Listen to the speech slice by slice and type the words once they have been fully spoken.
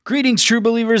Greetings, true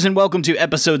believers, and welcome to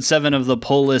episode 7 of the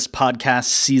Pull List Podcast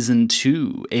Season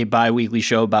 2, a bi-weekly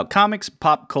show about comics,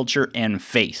 pop culture, and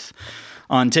faith.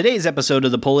 On today's episode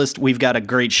of the Pull List, we've got a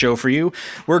great show for you.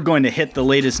 We're going to hit the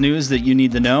latest news that you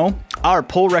need to know, our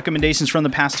poll recommendations from the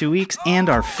past 2 weeks, and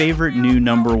our favorite new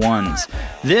number ones.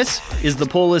 This is the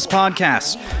Pull List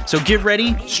Podcast, so get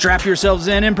ready, strap yourselves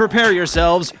in, and prepare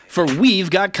yourselves for We've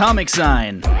Got Comic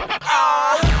Sign. Better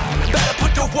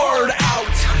put the word out.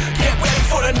 Get ready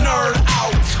for the nerd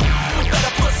out.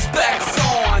 Better put specs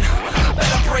on.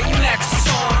 Better break necks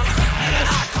on.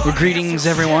 Well, greetings,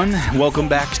 everyone. Welcome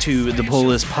back to the Pull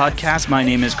List Podcast. My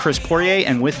name is Chris Poirier,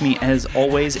 and with me, as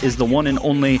always, is the one and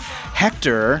only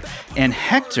Hector. And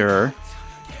Hector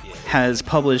has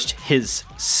published his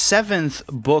 7th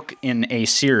book in a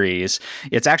series.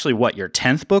 It's actually, your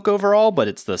 10th book overall, but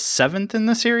it's the 7th in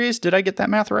the series? Did I get that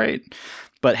math right?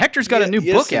 But Hector's got a new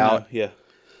book out. No.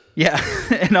 Yeah,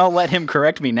 and I'll let him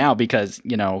correct me now because,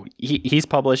 he's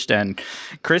published and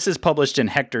Chris is published in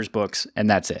Hector's books, and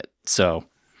that's it. So,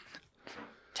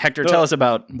 Hector, tell us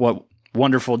about what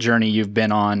wonderful journey you've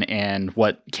been on and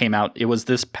what came out. It was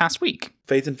this past week.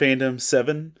 Faith Fandom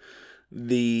 7,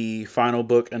 the final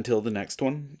book until the next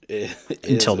one.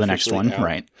 Until the next one, out.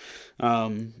 Right.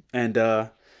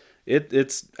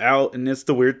 It's out, and it's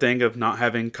the weird thing of not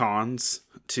having cons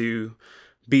to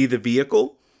be the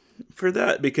vehicle for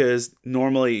that, because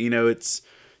normally,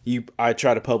 I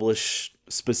try to publish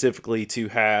specifically to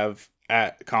have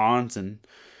at cons, and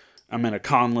I'm in a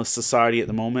conless society at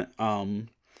the moment.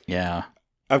 Yeah.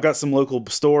 I've got some local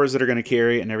stores that are going to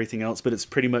carry it and everything else, but it's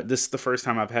pretty much, this is the first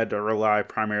time I've had to rely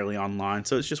primarily online,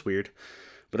 so it's just weird.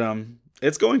 But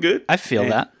it's going good. I feel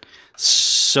that.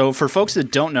 So for folks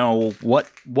that don't know,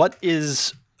 what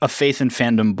is a Faith and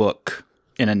Fandom book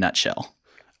in a nutshell?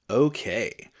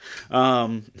 Okay.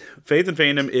 Faith and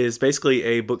Fandom is basically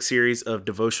a book series of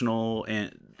devotional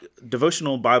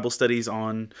Bible studies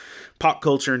on pop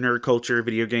culture, nerd culture,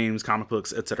 video games, comic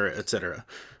books, etc., etc.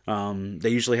 They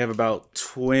usually have about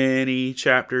 20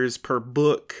 chapters per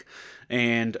book,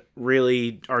 and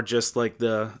really are just like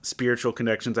the spiritual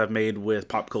connections I've made with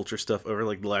pop culture stuff over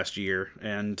like the last year.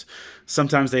 And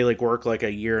sometimes they work like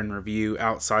a year in review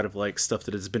outside of like stuff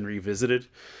that has been revisited.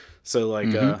 So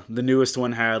the newest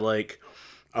one had like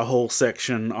a whole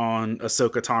section on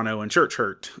Ahsoka Tano and Church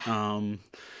Hurt.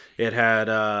 It had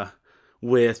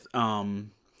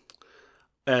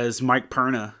as Mike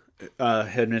Perna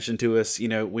had mentioned to us,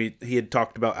 he had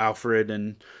talked about Alfred,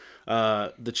 and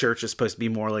the church is supposed to be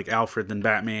more like Alfred than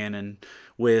Batman, and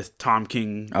with Tom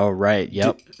King. Oh, right.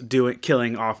 Yep.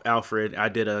 Killing off Alfred. I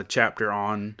did a chapter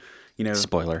on,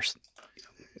 spoilers.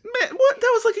 Man, what?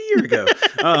 That was like a year ago.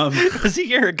 It was a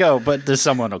year ago, but there's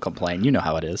someone will complain. You know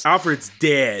how it is. Alfred's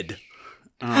dead.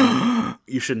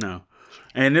 You should know.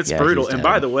 And it's brutal. And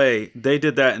by the way, they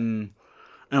did that in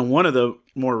one of the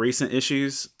more recent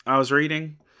issues I was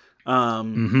reading,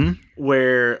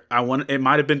 where it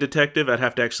might have been Detective. I'd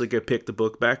have to actually go pick the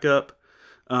book back up.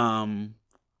 I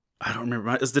don't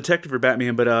remember. It's Detective or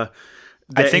Batman, but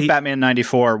I think Batman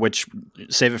 94, which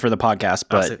save it for the podcast,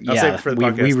 but I'll save it for the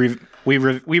podcast. We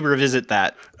revisit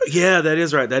that. Yeah, that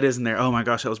is right. That is in there. Oh my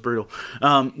gosh, that was brutal.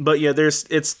 But yeah,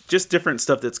 it's just different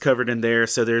stuff that's covered in there.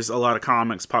 So there's a lot of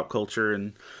comics, pop culture,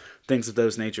 and things of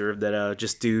those nature that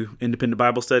just do independent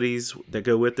Bible studies that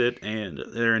go with it, and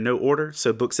they're in no order.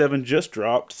 So book 7 just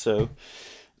dropped. So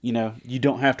you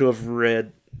don't have to have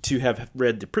read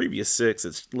the previous 6.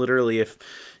 It's literally if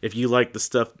you like the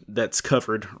stuff that's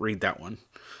covered, read that one.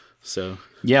 So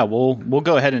yeah, we'll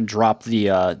go ahead and drop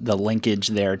the linkage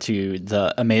there to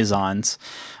the Amazons,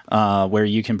 where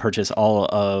you can purchase all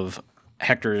of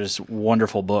Hector's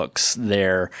wonderful books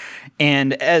there.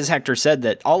 And as Hector said,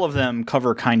 that all of them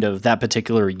cover kind of that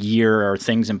particular year or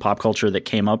things in pop culture that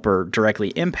came up or directly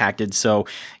impacted. So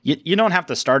you don't have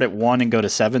to start at 1 and go to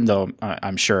 7, though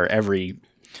I'm sure every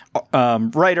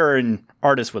writer and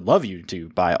artist would love you to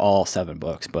buy all 7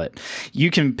 books, but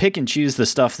you can pick and choose the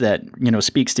stuff that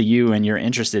speaks to you and you're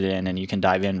interested in, and you can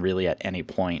dive in really at any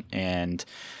point. And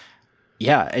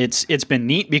yeah, it's been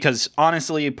neat because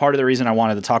honestly, part of the reason I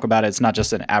wanted to talk about it's not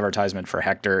just an advertisement for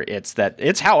Hector. It's that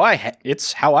it's how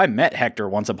I met Hector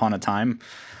once upon a time,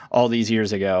 all these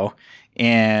years ago,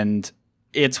 and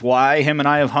it's why him and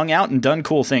I have hung out and done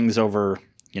cool things over.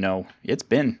 It's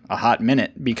been a hot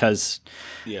minute because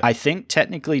I think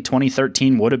technically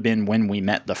 2013 would have been when we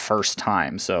met the first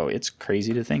time. So it's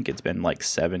crazy to think it's been like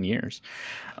 7 years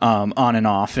on and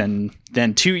off. And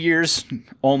then 2 years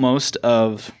almost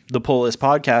of the Pull List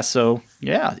podcast. So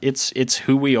yeah, it's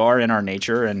who we are in our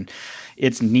nature. And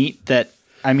it's neat that,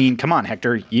 come on,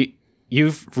 Hector,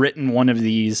 you've written one of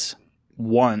these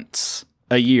once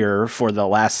a year for the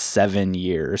last 7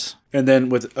 years. And then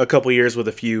with a couple years with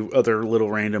a few other little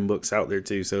random books out there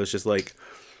too. So it's just like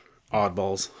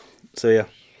oddballs. So yeah.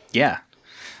 Yeah.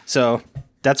 So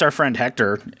that's our friend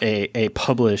Hector, a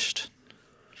published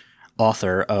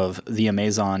author of the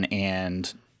Amazon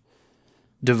and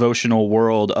devotional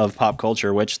world of pop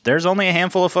culture, which there's only a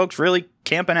handful of folks really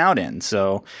camping out in.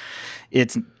 So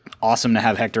it's awesome to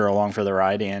have Hector along for the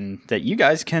ride, and that you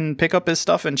guys can pick up his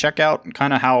stuff and check out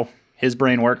kind of how his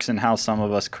brain works and how some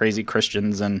of us crazy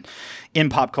Christians and in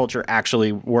pop culture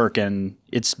actually work. And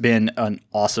it's been an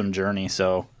awesome journey.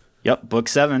 So yep, book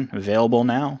 7 available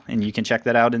now, and you can check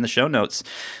that out in the show notes.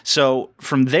 So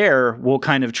from there, we'll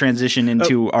kind of transition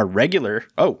into our regular.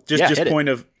 Just point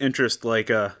of interest, like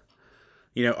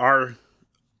our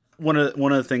one of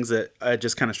the things that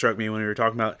just kind of struck me when we were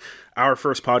talking about our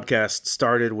first podcast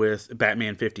started with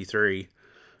Batman 53,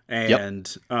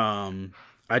 and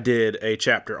I did a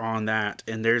chapter on that,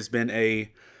 and there's been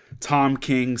a Tom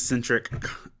King centric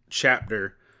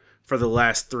chapter for the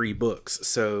last 3 books.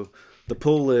 So the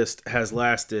pull list has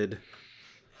lasted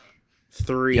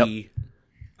 3,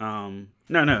 2 Faith and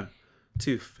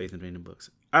Fandom books.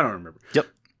 I don't remember. Yep.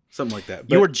 Something like that.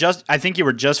 But I think you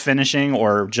were just finishing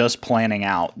or just planning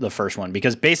out the first one,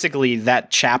 because basically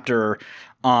that chapter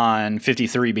on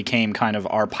 53 became kind of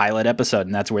our pilot episode,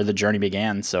 and that's where the journey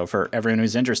began. So for everyone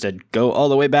who's interested, go all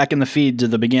the way back in the feed to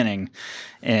the beginning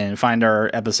and find our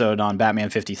episode on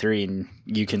Batman 53, and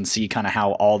you can see kind of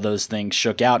how all those things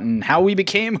shook out and how we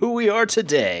became who we are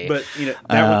today. But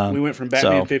we went from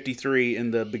Batman 53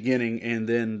 in the beginning, and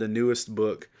then the newest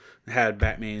book had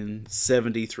Batman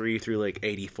 73 through like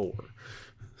 84.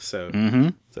 So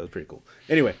that was pretty cool.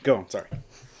 Anyway, go on. Sorry.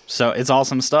 So it's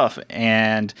awesome stuff.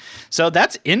 And so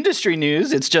that's industry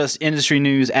news. It's just industry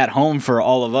news at home for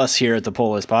all of us here at the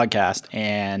Pull List Podcast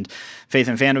and Faith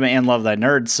and Fandom and Love Thy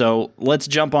Nerd. So let's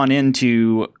jump on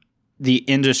into the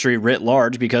industry writ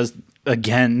large, because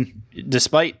again,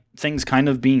 despite things kind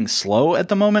of being slow at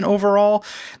the moment overall,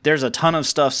 there's a ton of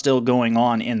stuff still going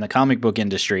on in the comic book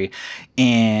industry,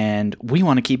 and we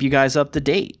want to keep you guys up to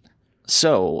date.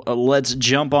 So let's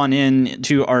jump on in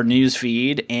to our news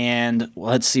feed and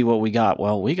let's see what we got.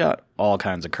 Well, we got all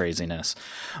kinds of craziness,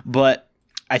 but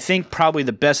I think probably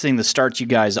the best thing to start you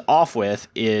guys off with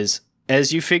is,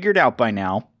 as you figured out by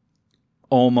now,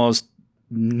 almost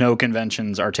no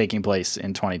conventions are taking place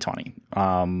in 2020.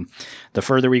 The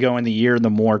further we go in the year, the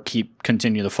more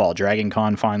continue to fall. Dragon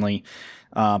Con finally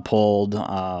pulled,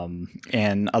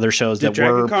 and other shows that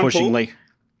were pushing late.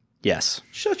 Yes.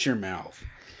 Shut your mouth.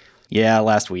 Yeah,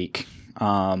 last week.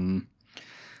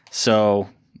 So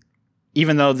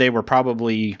even though they were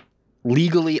probably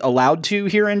legally allowed to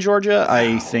here in Georgia,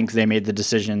 I think they made the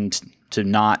decision to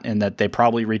not, and that they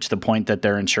probably reached the point that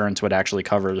their insurance would actually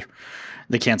cover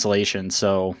the cancellation.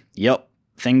 So, yep,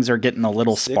 things are getting a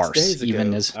little 6 sparse. days ago,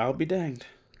 even as I'll be danged.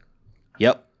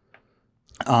 Yep.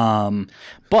 But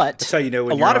that's how you know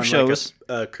when a you're lot on of shows,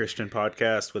 like a Christian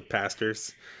podcast with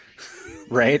pastors.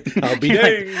 Right? I'll be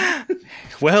danged.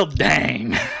 Well,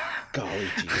 dang. Golly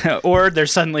gee. Or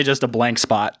there's suddenly just a blank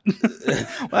spot.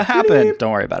 What happened?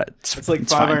 Don't worry about it. It's like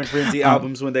Five Iron Frenzy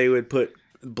albums when they would put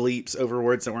bleeps over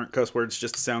words that weren't cuss words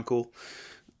just to sound cool.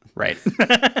 Right.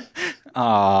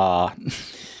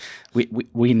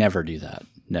 We never do that.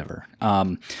 Never.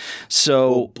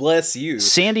 So well, bless you.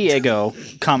 San Diego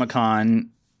Comic-Con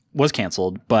was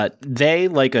canceled, but they,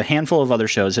 like a handful of other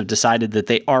shows, have decided that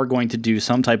they are going to do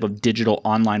some type of digital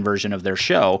online version of their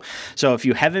show. So if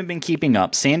you haven't been keeping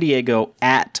up, San Diego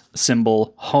at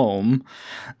symbol home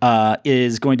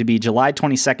is going to be July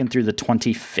 22nd through the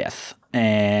 25th.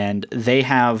 And they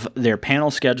have their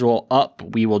panel schedule up.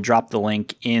 We will drop the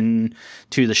link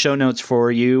into the show notes for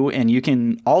you. And you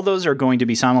can, all those are going to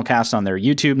be simulcast on their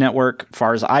YouTube network. As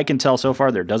far as I can tell so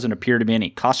far, there doesn't appear to be any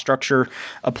cost structure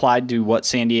applied to what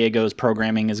San Diego's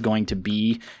programming is going to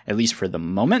be, at least for the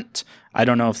moment. I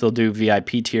don't know if they'll do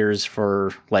VIP tiers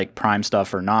for like Prime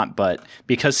stuff or not, but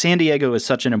because San Diego is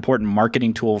such an important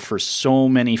marketing tool for so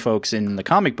many folks in the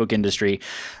comic book industry,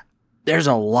 there's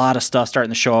a lot of stuff starting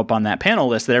to show up on that panel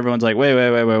list that everyone's like,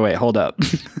 wait, hold up.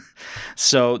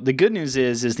 So the good news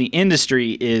is the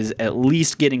industry is at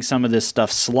least getting some of this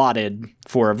stuff slotted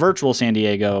for a virtual San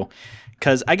Diego,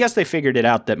 because I guess they figured it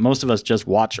out that most of us just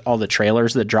watch all the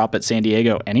trailers that drop at San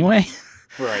Diego anyway.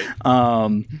 Right.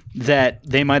 That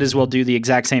they might as well do the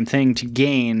exact same thing to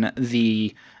gain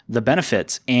the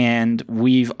benefits. And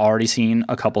we've already seen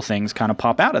a couple things kind of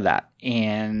pop out of that.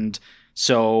 And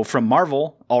So from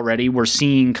Marvel already, we're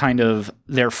seeing kind of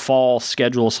their fall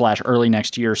schedule / early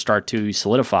next year start to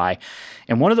solidify.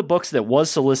 And one of the books that was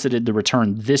solicited to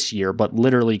return this year, but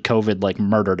literally COVID like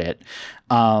murdered it,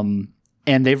 and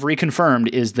they've reconfirmed,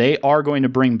 is they are going to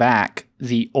bring back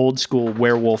the old school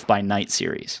Werewolf by Night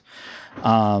series.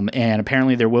 And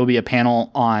apparently there will be a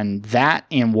panel on that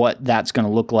and what that's going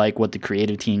to look like, what the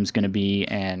creative team's going to be,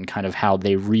 and kind of how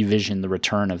they revision the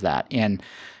return of that. And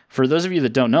for those of you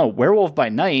that don't know, Werewolf by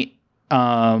Night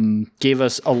gave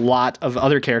us a lot of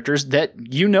other characters that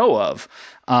you know of.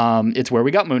 It's where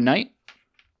we got Moon Knight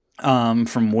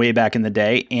from way back in the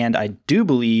day. And I do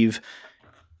believe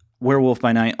Werewolf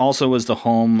by Night also was the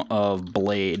home of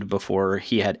Blade before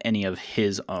he had any of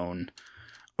his own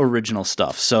original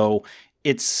stuff. So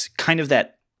it's kind of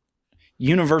that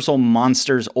Universal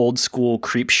Monsters old school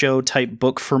creep show type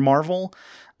book for Marvel.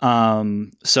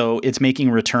 So it's making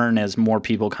a return as more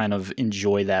people kind of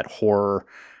enjoy that horror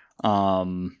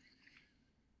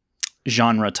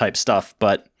genre type stuff.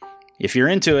 But if you're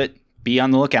into it, be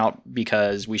on the lookout,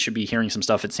 because we should be hearing some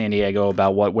stuff at San Diego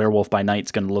about what Werewolf by Night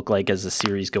is going to look like as a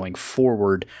series going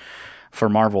forward for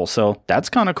Marvel. So that's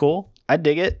kind of cool. I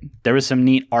dig it. There was some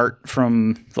neat art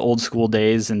from the old school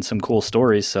days and some cool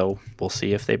stories. So we'll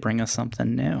see if they bring us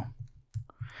something new.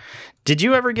 Did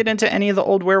you ever get into any of the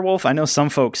old Werewolf? I know some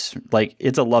folks, like,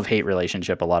 it's a love-hate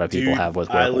relationship a lot of people have with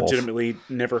Werewolf. I legitimately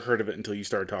never heard of it until you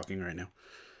started talking right now.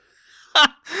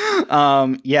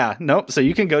 Yeah, nope. So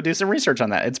you can go do some research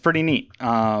on that. It's pretty neat.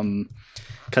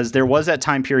 Because there was that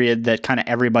time period that kind of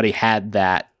everybody had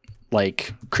that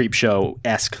like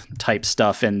Creepshow-esque type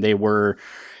stuff, and they were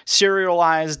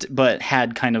serialized, but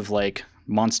had kind of like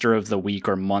monster of the week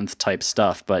or month type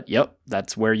stuff. But yep,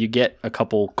 that's where you get a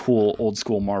couple cool old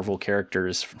school Marvel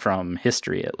characters from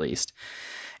history, at least.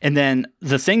 And then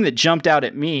the thing that jumped out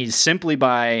at me simply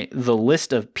by the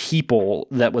list of people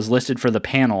that was listed for the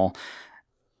panel,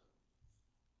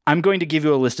 I'm going to give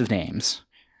you a list of names,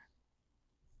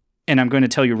 and I'm going to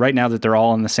tell you right now that they're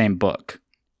all in the same book.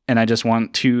 And I just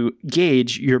want to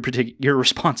gauge your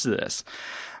response to this.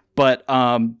 But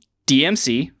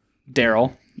DMC,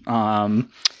 Daryl,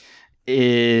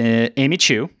 Amy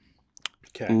Chu,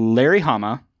 okay, Larry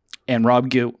Hama, and Rob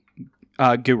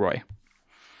Gilroy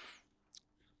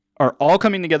are all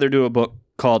coming together to do a book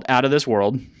called Out of This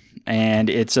World. And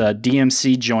it's a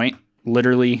DMC joint,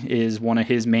 literally is one of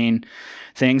his main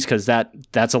things, because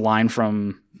that's a line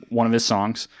from one of his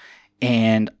songs.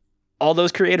 And all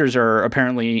those creators are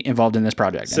apparently involved in this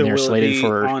project. So and they're will slated it be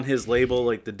for on his label,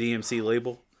 like the DMC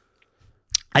label?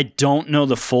 I don't know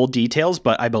the full details,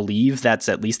 but I believe that's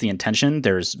at least the intention.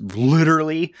 There's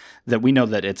literally that we know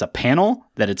that it's a panel,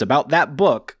 that it's about that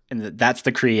book, and that's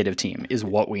the creative team is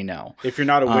what we know. If you're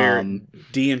not aware,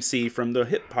 DMC from the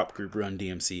hip hop group Run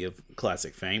DMC of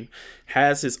classic fame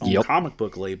has his own comic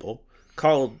book label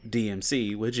called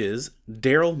DMC, which is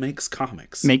Daryl Makes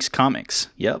Comics. Makes Comics.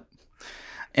 Yep.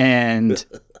 And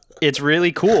it's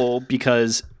really cool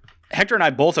because Hector and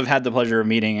I both have had the pleasure of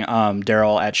meeting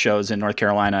Daryl at shows in North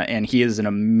Carolina, and he is an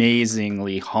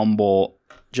amazingly humble,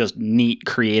 just neat,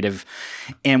 creative.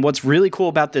 And what's really cool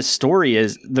about this story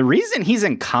is the reason he's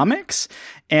in comics,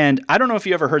 and I don't know if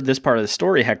you ever heard this part of the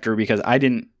story, Hector, because I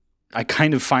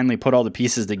kind of finally put all the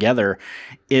pieces together,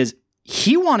 is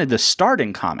he wanted to start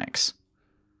in comics.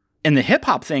 And the hip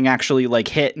hop thing actually like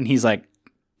hit, and he's like,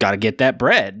 gotta get that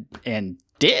bread, and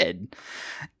did.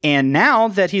 And now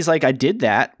that he's like, I did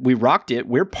that, we rocked it,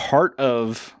 we're part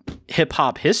of hip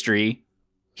hop history,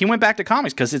 he went back to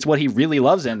comics because it's what he really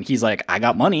loves. And he's like, I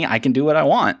got money, I can do what I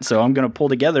want. So I'm going to pull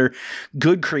together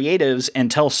good creatives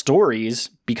and tell stories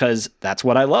because that's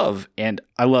what I love. And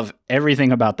I love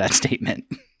everything about that statement.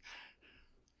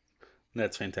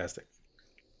 That's fantastic.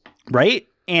 Right?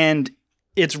 And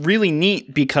it's really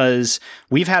neat because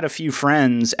we've had a few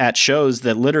friends at shows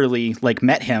that literally like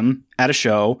met him at a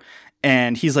show,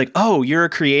 and he's like, oh, you're a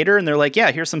creator? And they're like,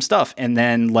 yeah, here's some stuff. And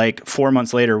then like 4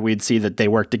 months later, we'd see that they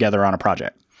worked together on a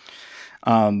project.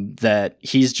 That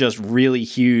he's just really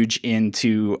huge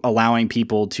into allowing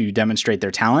people to demonstrate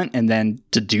their talent and then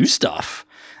to do stuff.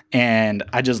 And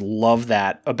I just love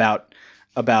that about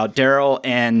Daryl,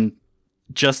 and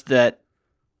just that,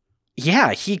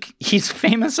 yeah, he's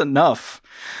famous enough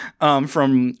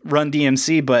from Run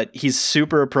DMC, but he's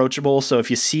super approachable. So if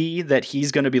you see that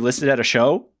he's going to be listed at a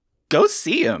show, go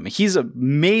see him. He's an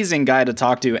amazing guy to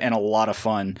talk to and a lot of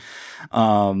fun.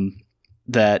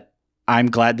 That I'm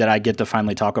glad that I get to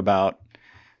finally talk about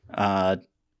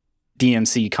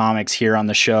DMC comics here on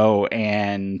the show,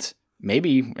 and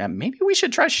maybe we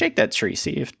should try to shake that tree,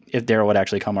 see if Daryl would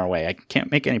actually come our way. I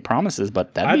can't make any promises,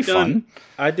 but that'd be fun.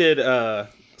 I did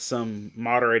some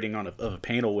moderating of a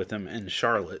panel with him in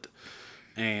Charlotte,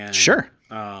 and Sure.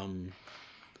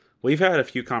 We've had a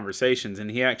few conversations,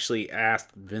 and he actually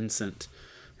asked Vincent,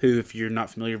 who, if you're not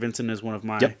familiar, Vincent is one of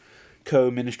my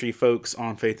co-ministry folks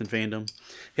on Faith and Fandom.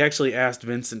 He actually asked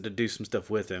Vincent to do some stuff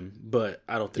with him, but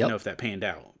I don't know if that panned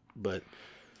out. But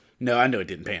no, I know it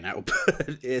didn't pan out,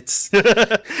 but it's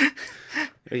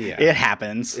It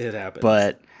happens. It happens.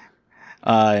 But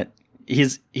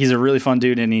he's a really fun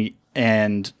dude,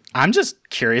 and I'm just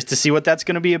curious to see what that's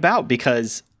going to be about,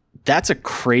 because that's a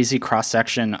crazy cross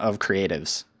section of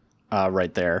creatives.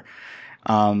 Right there.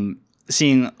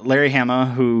 Seeing Larry Hama,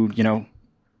 who,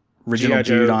 original G.I.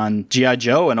 dude Joe. on G.I.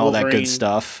 Joe and all that Wolverine. good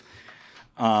stuff.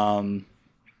 And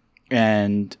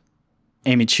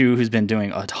Amy Chu, who's been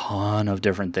doing a ton of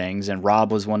different things. And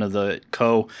Rob was one of the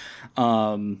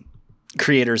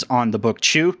creators on the book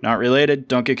Chew. Not related.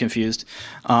 Don't get confused.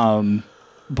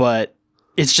 But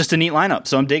it's just a neat lineup.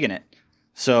 So I'm digging it.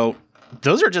 So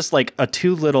those are just like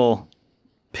two little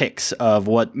picks of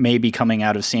what may be coming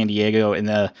out of San Diego in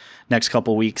the next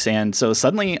couple weeks. And so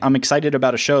suddenly I'm excited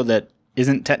about a show that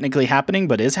isn't technically happening,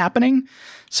 but is happening.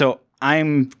 So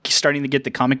I'm starting to get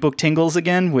the comic book tingles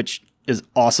again, which is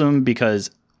awesome, because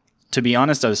to be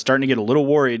honest, I was starting to get a little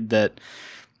worried that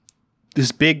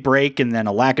this big break and then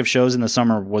a lack of shows in the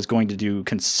summer was going to do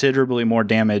considerably more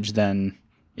damage than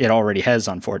it already has,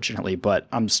 unfortunately. But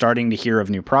I'm starting to hear of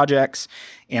new projects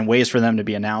and ways for them to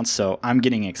be announced, so I'm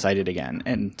getting excited again.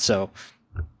 And so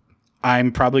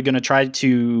I'm probably going to try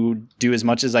to do as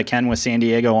much as I can with San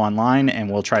Diego online,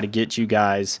 and we'll try to get you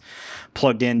guys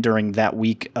plugged in during that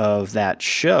week of that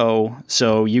show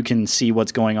so you can see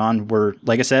what's going on.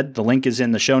 Like I said, the link is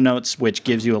in the show notes, which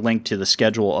gives you a link to the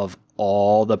schedule of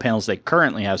all the panels they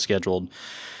currently have scheduled.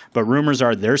 But rumors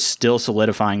are they're still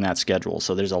solidifying that schedule,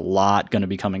 so there's a lot going to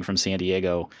be coming from San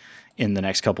Diego in the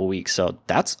next couple weeks. So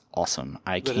that's awesome.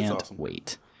 I can't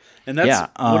wait. And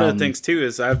that's one of the things too,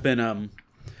 is I've been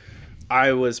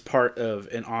I was part of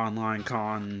an online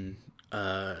con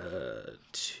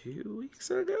 2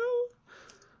 weeks ago.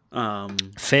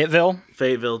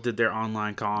 Fayetteville did their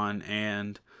online con,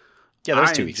 and that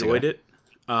was 2 weeks ago. I enjoyed it.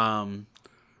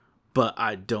 But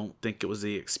I don't think it was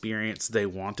the experience they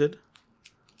wanted.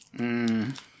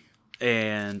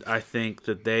 And I think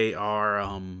that they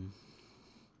are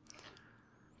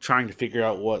trying to figure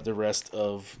out what the rest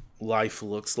of life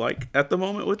looks like at the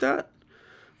moment with that.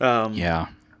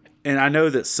 And I know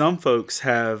that some folks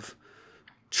have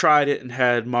tried it and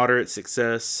had moderate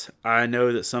success. I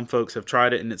know that some folks have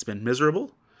tried it and it's been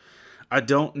miserable. I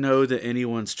don't know that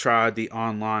anyone's tried the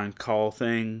online call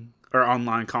thing or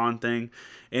online con thing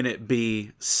and it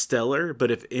be stellar.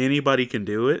 But if anybody can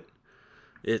do it,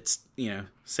 it's,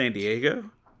 San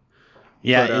Diego.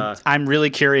 Yeah, But, I'm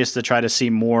really curious to try to see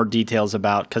more details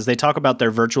about, because they talk about their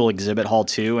virtual exhibit hall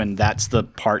too, and that's the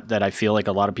part that I feel like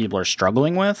a lot of people are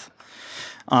struggling with.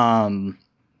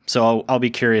 So I'll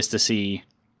be curious to see.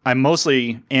 I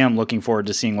mostly am looking forward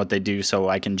to seeing what they do, so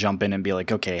I can jump in and be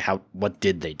like, okay, what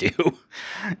did they do,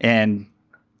 and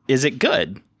is it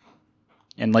good?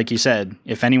 And like you said,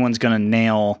 if anyone's gonna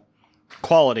nail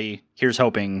quality, here's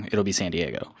hoping it'll be San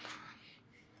Diego.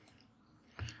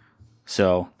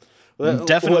 So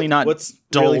definitely not. What's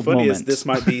dull really funny moments. is this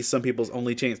might be some people's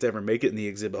only chance to ever make it in the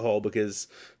exhibit hall, because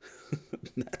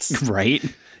that's right.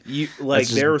 There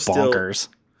were bonkers.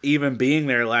 Still, even being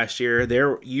there last year,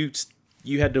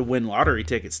 you had to win lottery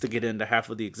tickets to get into half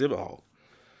of the exhibit hall.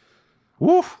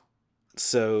 Woo.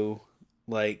 So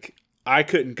I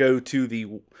couldn't go to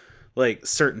the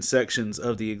certain sections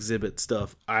of the exhibit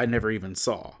stuff I never even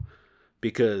saw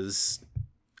because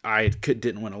I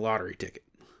didn't win a lottery ticket.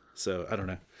 So I don't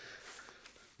know.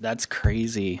 That's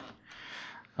crazy.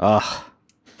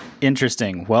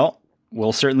 Interesting. Well,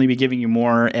 we'll certainly be giving you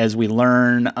more as we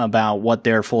learn about what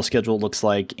their full schedule looks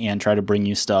like and try to bring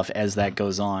you stuff as that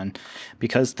goes on,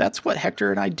 because that's what Hector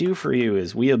and I do for you,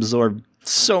 is we absorb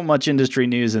so much industry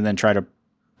news and then try to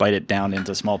bite it down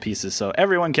into small pieces so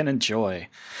everyone can enjoy.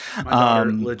 My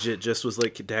daughter legit just was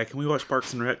like, Dad, can we watch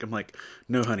Parks and Rec? I'm like,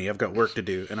 no, honey, I've got work to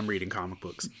do, and I'm reading comic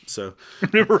books. So,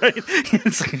 right?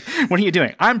 It's like, what are you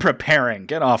doing? I'm preparing.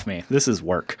 Get off me. This is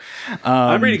work.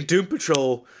 I'm reading Doom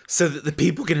Patrol so that the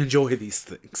people can enjoy these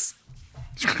things.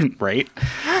 Right?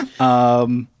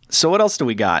 So what else do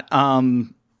we got?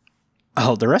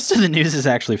 The rest of the news is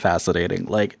actually fascinating.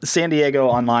 Like San Diego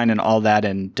online and all that,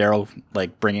 and Daryl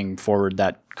bringing forward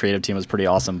that creative team was pretty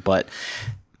awesome. But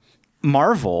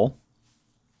Marvel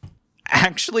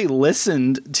actually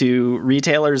listened to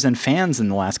retailers and fans in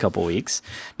the last couple weeks.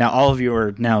 Now, all of you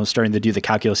are now starting to do the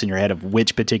calculus in your head of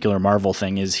which particular Marvel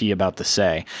thing is he about to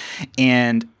say.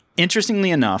 And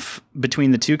Interestingly enough,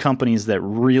 between the two companies that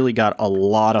really got a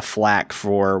lot of flack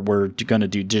for we're going to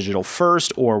do digital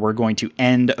first, or we're going to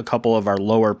end a couple of our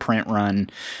lower print run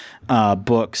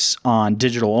books on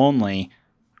digital only,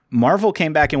 Marvel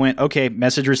came back and went, okay,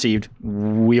 message received.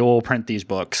 We will print these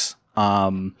books.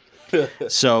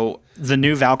 So the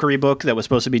new Valkyrie book that was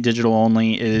supposed to be digital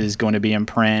only is going to be in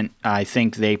print. I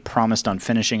think they promised on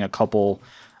finishing a couple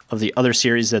of the other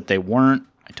series that they weren't.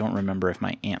 I don't remember if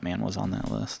my Ant-Man was on that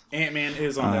list. Ant-Man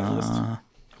is on that list.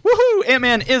 Woohoo!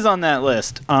 Ant-Man is on that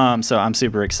list. So I'm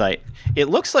super excited. It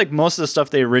looks like most of the stuff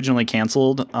they originally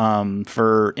canceled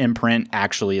for imprint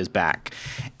actually is back.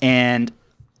 And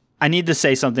I need to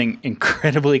say something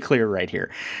incredibly clear right here.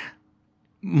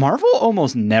 Marvel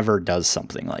almost never does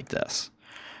something like this.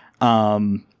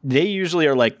 They usually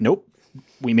are like, nope,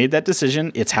 we made that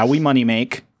decision. It's how we money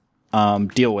make.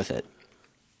 Deal with it.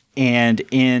 And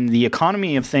in the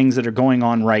economy of things that are going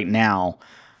on right now,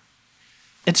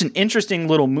 it's an interesting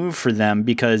little move for them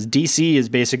because DC is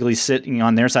basically sitting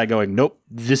on their side going, nope,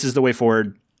 this is the way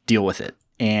forward. Deal with it.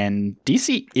 And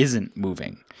DC isn't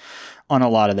moving on a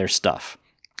lot of their stuff.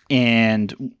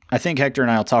 And I think Hector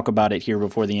and I will talk about it here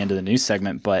before the end of the news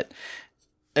segment, but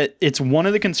it's one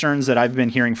of the concerns that I've been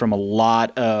hearing from a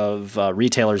lot of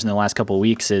retailers in the last couple of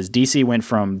weeks is DC went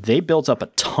from, they built up a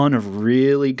ton of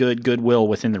really good goodwill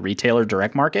within the retailer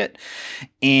direct market.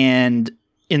 And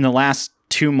in the last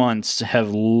 2 months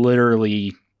have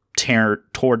literally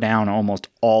tore down almost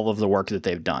all of the work that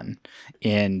they've done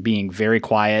in being very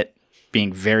quiet,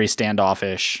 being very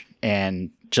standoffish, and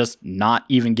just not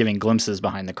even giving glimpses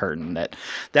behind the curtain.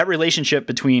 That relationship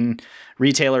between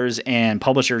retailers and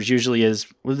publishers usually is,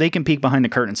 well, they can peek behind the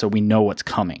curtain so we know what's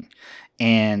coming.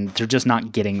 And they're just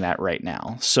not getting that right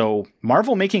now. So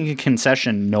Marvel making a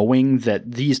concession knowing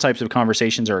that these types of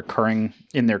conversations are occurring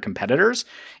in their competitors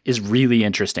is really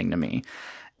interesting to me.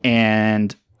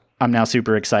 And I'm now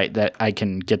super excited that I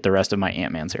can get the rest of my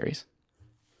Ant-Man series.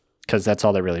 Because that's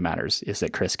all that really matters, is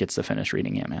that Chris gets to finish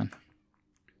reading Ant-Man.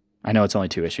 I know it's only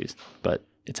 2 issues, but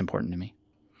it's important to me.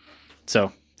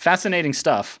 So, fascinating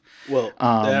stuff. Well,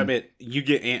 I mean, you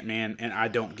get Ant-Man, and I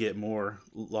don't get more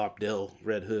Lobdell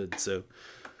Red Hood, so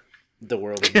the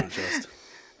world is not just.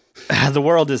 The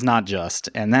world is not just.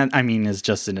 And that, I mean, is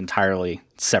just an entirely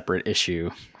separate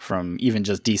issue from even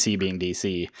just DC being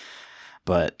DC.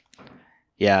 But,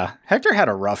 yeah, Hector had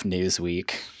a rough news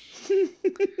week.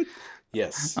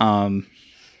 Yes.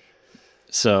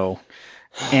 So,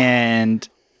 and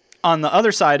on the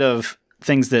other side of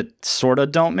things that sort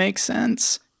of don't make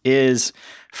sense is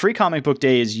Free Comic Book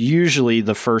Day is usually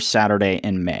the first Saturday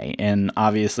in May. And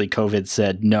obviously COVID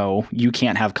said, no, you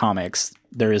can't have comics.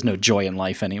 There is no joy in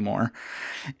life anymore.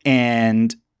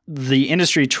 And the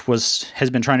industry has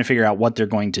been trying to figure out what they're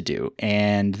going to do.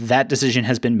 And that decision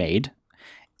has been made.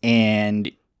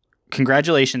 And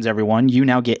congratulations, everyone. You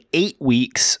now get 8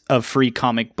 weeks of Free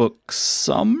Comic Book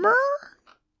Summer? ?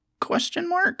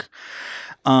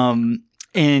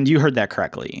 And you heard that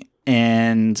correctly.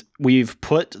 And we've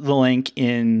put the link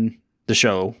in the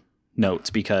show notes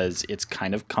because it's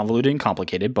kind of convoluted and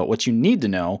complicated. But what you need to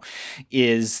know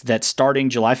is that starting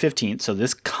July 15th, so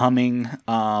this coming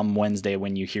Wednesday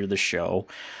when you hear the show,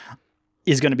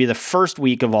 is going to be the first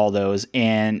week of all those.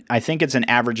 And I think it's an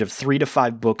average of 3 to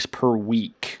 5 books per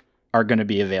week are going to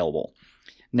be available.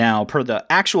 Now, per the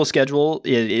actual schedule,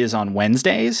 it is on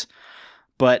Wednesdays.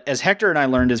 But as Hector and I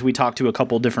learned as we talked to a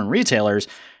couple different retailers,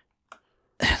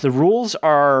 the rules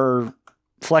are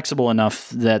flexible enough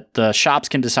that the shops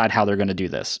can decide how they're going to do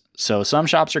this. So some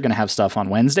shops are going to have stuff on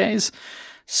Wednesdays.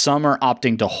 Some are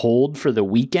opting to hold for the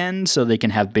weekend so they can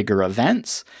have bigger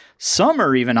events. Some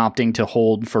are even opting to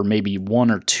hold for maybe 1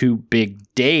 or 2 big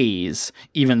days,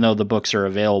 even though the books are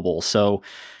available. So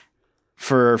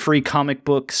for free comic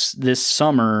books this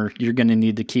summer, you're going to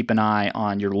need to keep an eye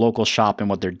on your local shop and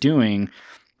what they're doing,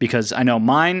 because I know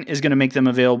mine is going to make them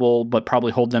available, but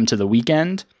probably hold them to the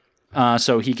weekend.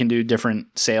 So he can do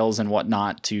different sales and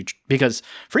whatnot because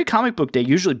Free Comic Book Day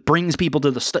usually brings people to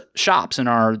the shops and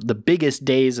are the biggest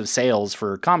days of sales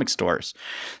for comic stores.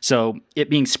 So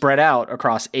it being spread out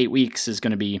across 8 weeks is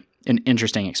going to be an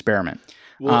interesting experiment.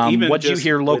 Well, what do you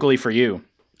hear locally for you?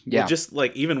 Yeah, well, just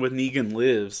like even with Negan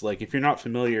Lives, like if you're not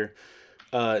familiar,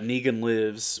 Negan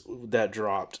Lives that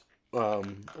dropped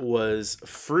was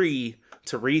free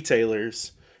to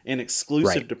retailers and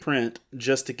exclusive to print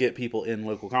just to get people in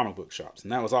local comic book shops.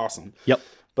 And that was awesome. Yep.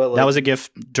 But that was a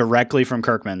gift directly from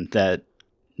Kirkman that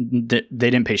they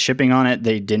didn't pay shipping on it.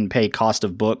 They didn't pay cost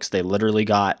of books. They literally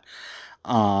got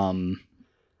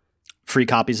free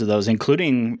copies of those,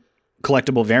 including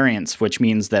collectible variants, which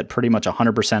means that pretty much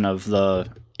 100% of the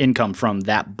income from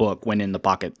that book went in the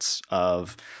pockets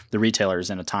of the retailers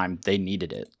in a time they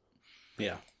needed it.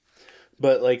 Yeah.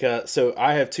 But like, so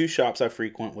I have two shops I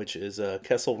frequent, which is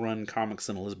Kessel Run Comics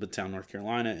in Elizabethtown, North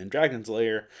Carolina, and Dragon's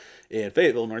Lair in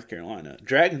Fayetteville, North Carolina.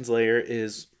 Dragon's Lair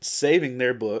is saving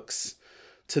their books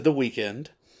to the weekend,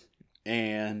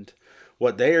 and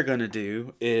what they are going to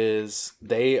do is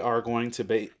they are going to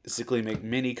basically make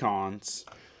mini cons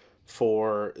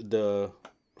for the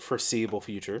foreseeable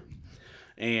future,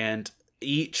 and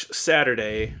each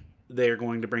Saturday they're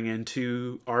going to bring in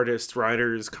 2 artists,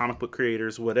 writers, comic book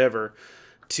creators, whatever,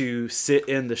 to sit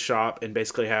in the shop and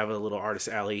basically have a little artist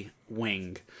alley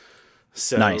wing.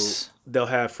 So Nice. They'll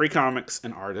have free comics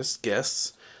and artists,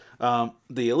 guests.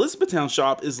 The Elizabethtown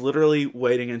shop is literally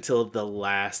waiting until the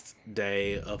last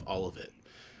day of all of it.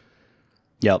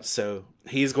 Yep. So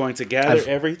he's going to gather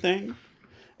everything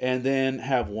and then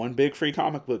have one big free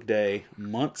comic book day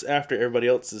months after everybody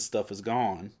else's stuff is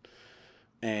gone.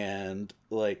 And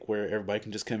like where everybody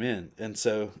can just come in. And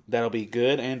so that'll be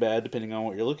good and bad depending on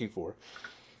what you're looking for.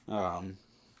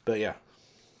 But yeah.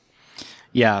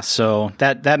 Yeah, so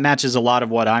that matches a lot of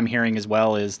what I'm hearing as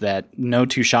well, is that no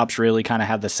two shops really kind of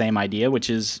have the same idea, which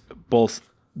is both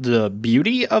the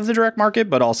beauty of the direct market,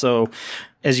 but also,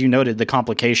 as you noted, the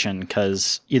complication,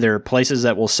 because either places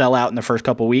that will sell out in the first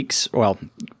couple weeks, well,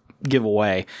 give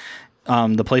away,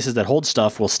 the places that hold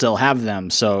stuff will still have them.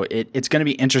 So it's going to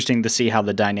be interesting to see how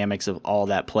the dynamics of all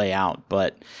that play out.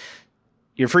 But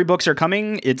your free books are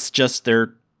coming. It's just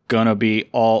they're going to be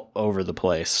all over the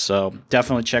place. So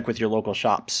definitely check with your local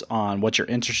shops on what you're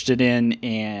interested in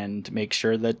and make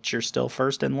sure that you're still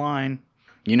first in line.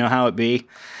 You know how it be.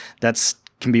 That's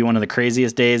can be one of the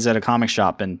craziest days at a comic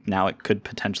shop, and now it could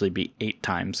potentially be 8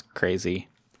 times crazy.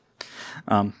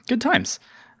 Good times.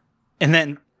 And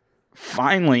then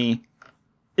finally,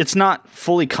 it's not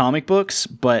fully comic books,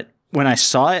 but when I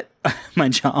saw it, my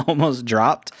jaw almost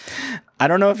dropped. I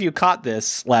don't know if you caught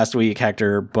this last week,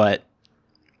 Hector, but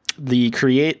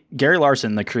Gary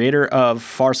Larson, the creator of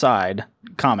Far Side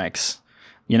Comics,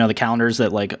 you know, the calendars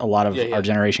that like a lot of our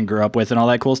generation grew up with and all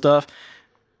that cool stuff,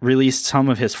 released some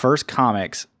of his first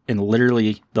comics in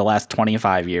literally the last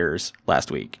 25 years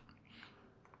last week.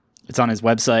 It's on his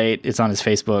website, it's on his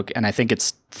Facebook, and I think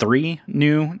it's 3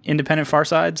 new independent Far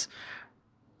Sides.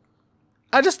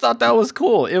 I just thought that was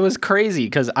cool. It was crazy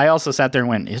because I also sat there and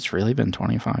went, it's really been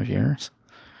 25 years?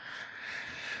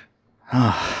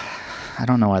 I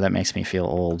don't know why that makes me feel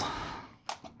old.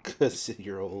 Because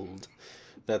you're old.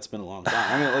 That's been a long time.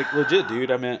 I mean, like, legit,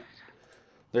 dude. I mean,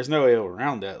 there's no way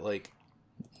around that. Like,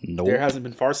 Nope. There hasn't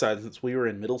been Far Side since we were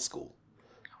in middle school.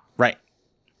 Right.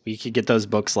 We could get those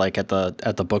books like at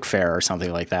the book fair or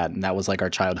something like that, and that was like our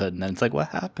childhood. And then it's like, what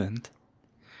happened?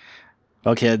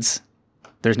 Well, kids,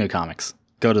 there's new comics.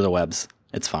 Go to the webs.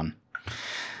 It's fun.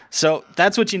 So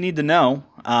that's what you need to know.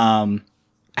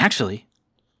 Actually,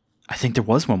 I think there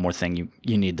was one more thing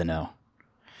you need to know.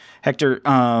 Hector,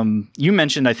 you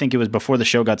mentioned, I think it was before the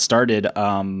show got started,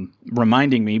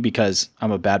 reminding me, because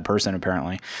I'm a bad person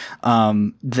apparently,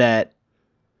 that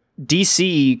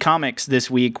DC Comics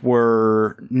this week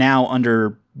were now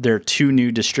under their 2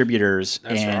 new distributors.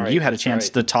 That's and right, you had a chance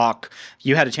to talk.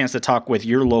 You had a chance to talk with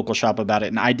your local shop about it,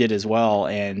 and I did as well.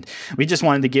 And we just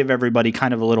wanted to give everybody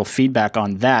kind of a little feedback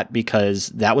on that, because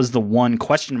that was the one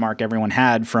question mark everyone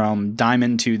had from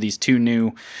Diamond to these 2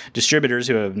 new distributors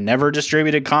who have never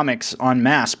distributed comics en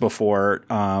masse before.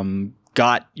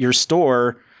 Got your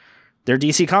store their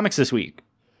DC Comics this week,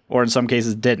 or in some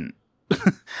cases didn't.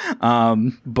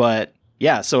 But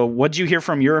yeah, so what'd you hear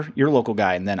from your local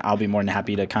guy? And then I'll be more than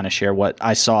happy to kind of share what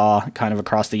I saw kind of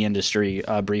across the industry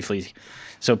briefly,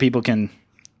 so people can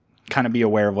kind of be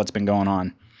aware of what's been going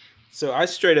on. So I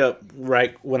straight up,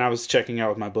 right when I was checking out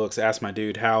with my books, asked my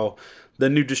dude how the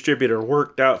new distributor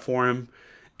worked out for him.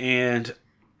 And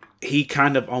he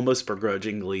kind of almost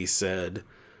begrudgingly said,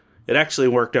 it actually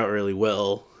worked out really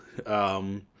well.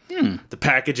 The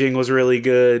packaging was really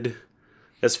good,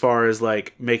 as far as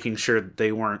like making sure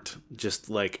they weren't just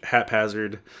like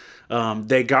haphazard.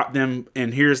 They got them,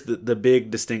 and here's the big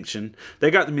distinction.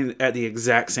 They got them at the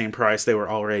exact same price they were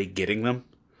already getting them.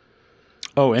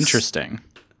 Oh, interesting.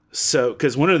 So,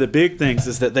 because one of the big things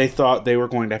is that they thought they were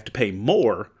going to have to pay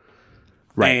more.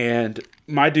 Right. And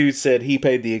my dude said he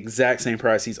paid the exact same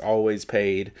price he's always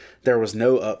paid. There was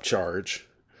no upcharge.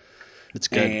 That's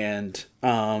good. And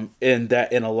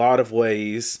in a lot of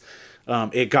ways,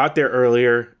 it got there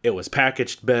earlier. It was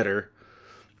packaged better.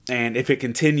 And if it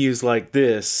continues like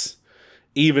this,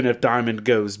 even if Diamond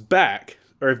goes back,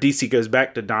 or if DC goes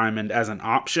back to Diamond as an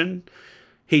option,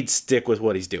 he'd stick with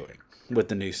what he's doing with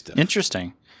the new stuff.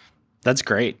 Interesting. That's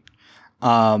great.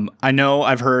 I know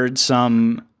I've heard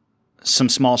some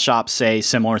small shops say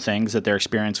similar things, that their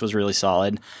experience was really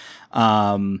solid.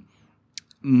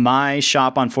 My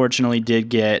shop unfortunately did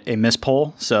get a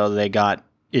mispull, so they got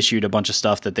issued a bunch of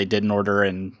stuff that they didn't order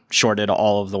and shorted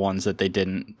all of the ones that they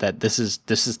didn't. That this is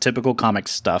typical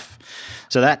comics stuff.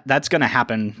 So that's going to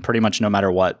happen pretty much no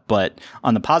matter what. But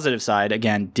on the positive side,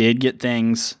 again, did get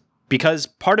things, because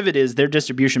part of it is their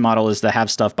distribution model is to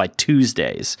have stuff by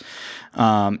Tuesdays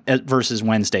versus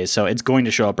Wednesdays. So it's going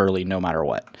to show up early no matter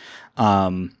what.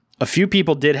 A few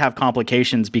people did have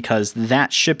complications because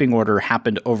that shipping order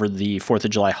happened over the 4th of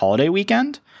July holiday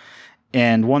weekend.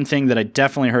 And one thing that I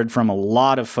definitely heard from a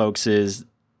lot of folks is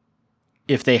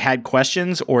if they had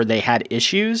questions or they had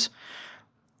issues,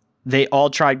 they all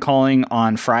tried calling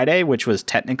on Friday, which was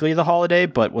technically the holiday,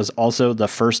 but was also the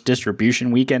first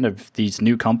distribution weekend of these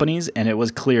new companies. And it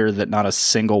was clear that not a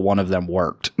single one of them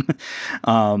worked.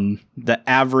 The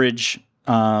average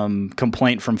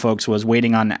complaint from folks was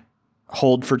waiting on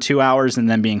hold for 2 hours and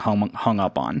then being hung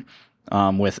up on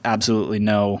with absolutely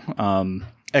no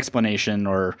explanation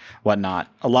or whatnot.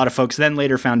 A lot of folks then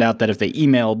later found out that if they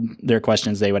emailed their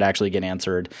questions, they would actually get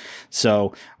answered.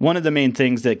 So one of the main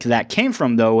things that came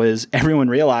from, though, is everyone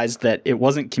realized that it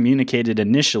wasn't communicated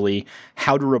initially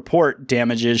how to report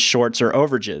damages, shorts, or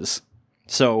overages.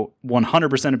 So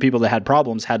 100% of people that had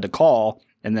problems had to call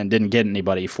and then didn't get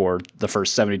anybody for the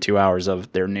first 72 hours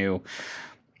of their new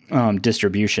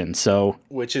distribution. So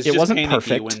which is it just wasn't panicky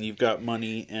perfect when you've got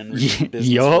money and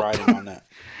business riding on that.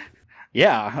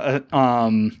 Yeah.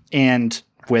 And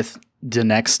with the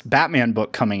next Batman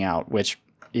book coming out, which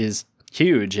is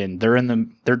huge, and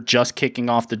they're just kicking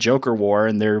off the Joker War,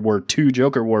 and there were 2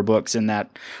 Joker War books in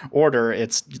that order.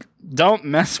 It's don't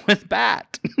mess with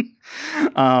Bat.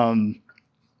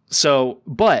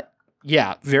 But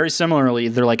yeah, very similarly,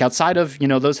 they're like, outside of,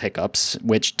 those hiccups,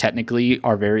 which technically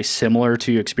are very similar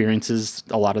to experiences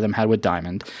a lot of them had with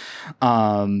Diamond.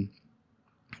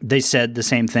 They said the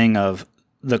same thing of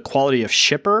the quality of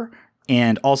shipper,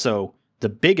 and also the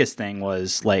biggest thing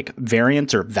was like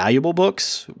variants or valuable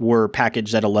books were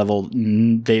packaged at a level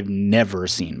they've never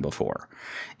seen before.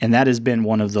 And that has been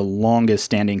one of the longest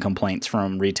standing complaints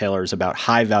from retailers about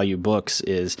high value books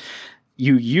is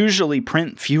you usually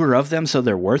print fewer of them so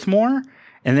they're worth more.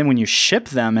 And then when you ship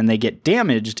them and they get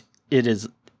damaged,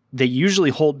 they usually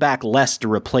hold back less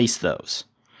to replace those,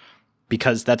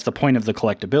 because that's the point of the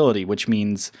collectability, which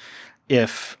means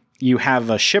if you have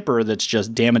a shipper that's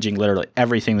just damaging literally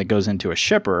everything that goes into a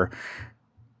shipper,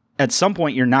 at some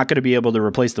point you're not going to be able to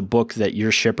replace the book that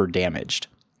your shipper damaged.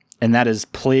 And that has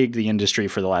plagued the industry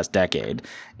for the last decade.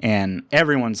 And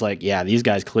everyone's like, yeah, these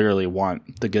guys clearly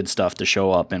want the good stuff to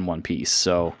show up in one piece.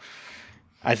 So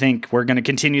I think we're going to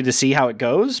continue to see how it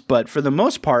goes. But for the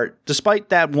most part, despite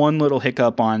that one little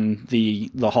hiccup on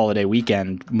the holiday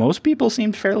weekend, most people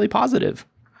seemed fairly positive.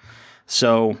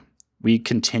 So we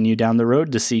continue down the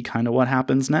road to see kind of what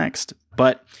happens next.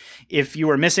 But if you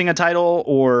were missing a title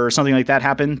or something like that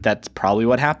happened, that's probably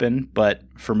what happened. But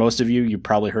for most of you, you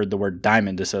probably heard the word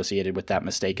Diamond associated with that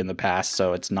mistake in the past.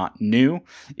 So it's not new.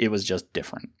 It was just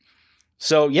different.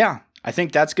 So yeah, I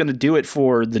think that's going to do it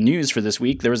for the news for this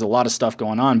week. There was a lot of stuff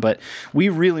going on, but we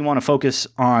really want to focus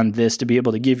on this to be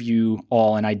able to give you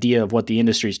all an idea of what the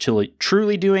industry is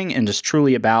truly doing and just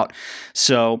truly about.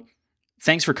 So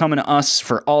thanks for coming to us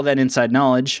for all that inside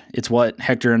knowledge. It's what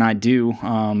Hector and I do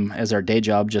as our day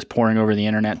job, just pouring over the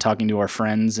internet, talking to our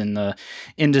friends in the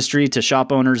industry, to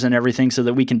shop owners and everything, so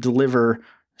that we can deliver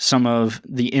some of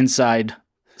the inside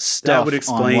stuff that would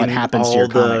explain on what happens all to your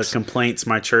the comics. complaints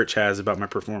my church has about my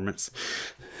performance.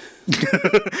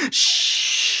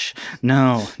 Shh.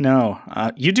 No.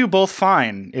 You do both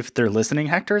fine. If they're listening,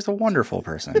 Hector is a wonderful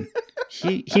person.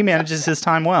 He manages his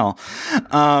time well.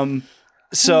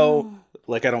 So...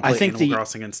 Like I don't play Animal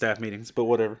Crossing in staff meetings, but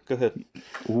whatever. Go ahead.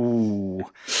 Ooh.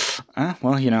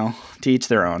 Well, to each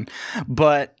their own.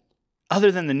 But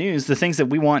other than the news, the things that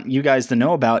we want you guys to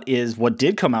know about is what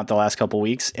did come out the last couple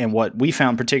weeks and what we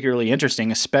found particularly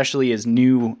interesting, especially as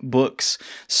new books.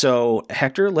 So,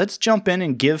 Hector, let's jump in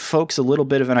and give folks a little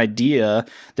bit of an idea.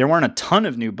 There weren't a ton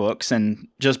of new books, and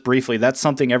just briefly, that's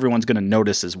something everyone's going to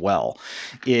notice as well,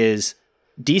 is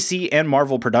DC and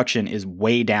Marvel production is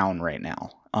way down right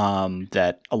now.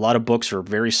 That a lot of books are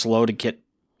very slow to get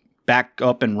back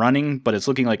up and running, but it's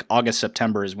looking like August,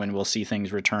 September is when we'll see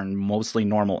things return mostly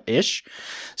normal-ish.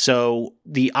 So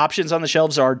the options on the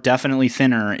shelves are definitely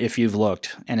thinner if you've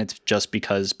looked, and it's just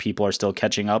because people are still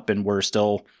catching up and we're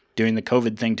still doing the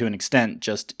COVID thing to an extent,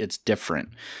 just it's different.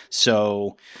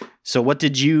 So what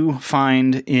did you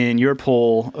find in your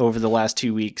poll over the last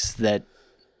 2 weeks that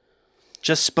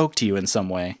just spoke to you in some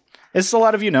way? As a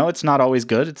lot of you know, it's not always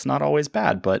good. It's not always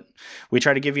bad, but we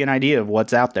try to give you an idea of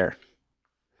what's out there.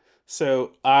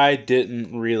 So I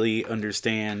didn't really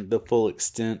understand the full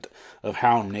extent of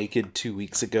how Naked 2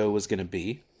 weeks ago was going to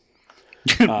be.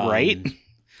 Right?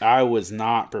 I was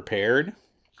not prepared.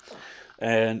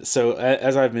 And so,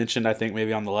 as I've mentioned, I think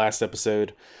maybe on the last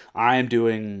episode, I am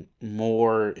doing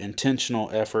more intentional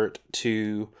effort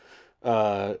to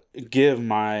give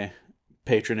my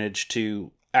patronage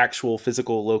to actual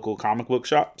physical local comic book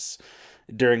shops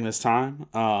during this time.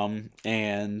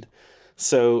 And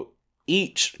so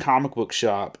each comic book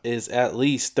shop is at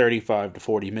least 35 to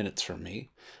 40 minutes from me,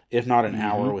 if not an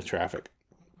hour with traffic.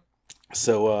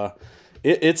 So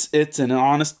it's an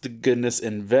honest to goodness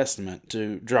investment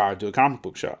to drive to a comic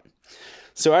book shop.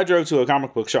 So I drove to a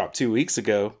comic book shop 2 weeks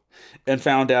ago and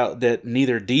found out that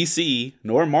neither DC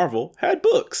nor Marvel had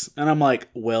books. And I'm like,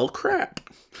 well, crap.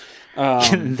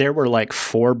 There were like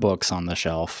 4 books on the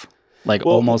shelf. Like,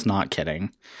 almost not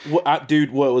kidding.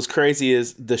 Dude, what was crazy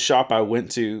is the shop I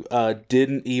went to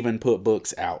didn't even put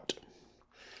books out.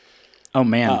 Oh,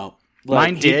 man.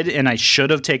 Mine did, and I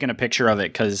should have taken a picture of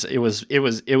it because it was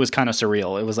kind of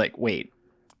surreal. It was like, wait,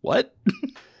 what?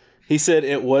 He said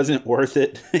it wasn't worth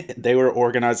it. They were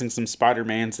organizing some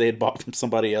Spider-Mans they had bought from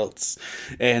somebody else,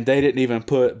 and they didn't even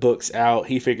put books out.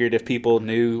 He figured if people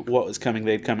knew what was coming,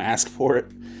 they'd come ask for it.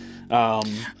 Oh,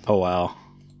 wow.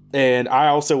 And I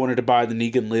also wanted to buy the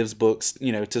Negan Lives books,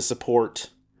 to support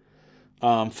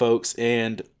folks,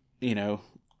 and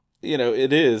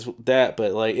it is that,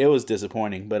 but like it was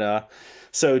disappointing. But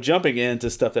so jumping into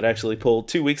stuff that actually pulled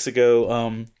 2 weeks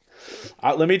ago,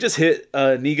 let me just hit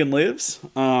Negan Lives.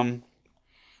 One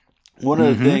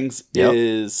of the things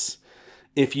is,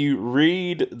 if you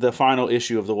read the final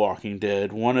issue of The Walking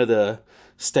Dead, one of the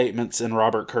statements in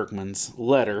Robert Kirkman's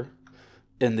letter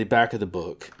in the back of the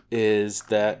book is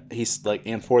that he's like,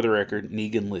 and for the record,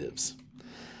 Negan lives.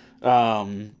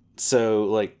 So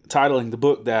like titling the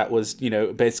book that was,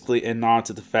 basically a nod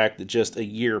to the fact that just a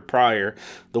year prior,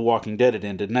 The Walking Dead had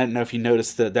ended. And I don't know if you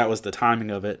noticed that was the timing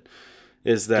of it,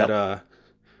 is that,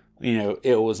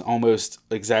 it was almost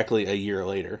exactly a year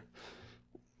later,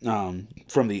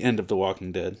 from the end of The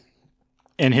Walking Dead.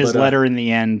 And his letter in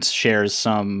the end shares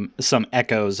some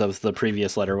echoes of the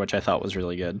previous letter, which I thought was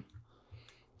really good.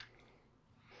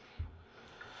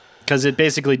 Because it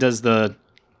basically does the,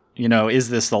 is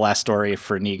this the last story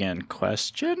for Negan? ?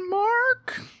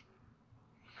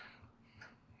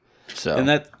 So, and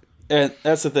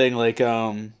that's the thing. Like,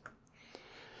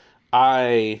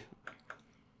 I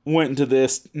went into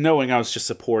this knowing I was just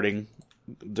supporting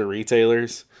the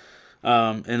retailers,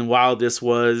 and while this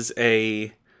was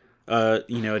a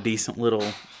decent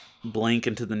little blink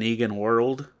into the Negan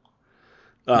world,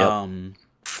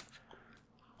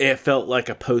 it felt like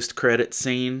a post-credit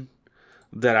scene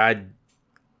that I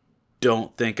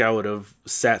don't think I would have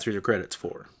sat through the credits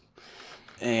for.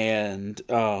 And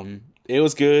it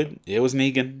was good. It was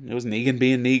Negan. It was Negan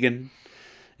being Negan.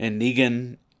 And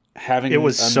Negan having... It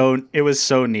was so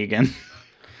Negan.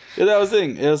 Yeah, that was the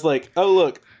thing. It was like, oh,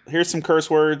 look, here's some curse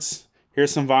words.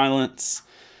 Here's some violence.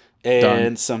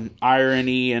 And some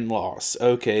irony and loss.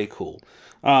 Okay, cool.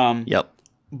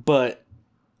 But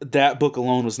that book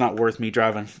alone was not worth me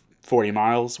driving 40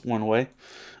 miles one way.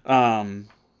 I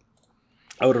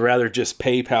would have rather just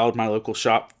PayPal'd my local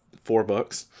shop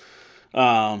 $4,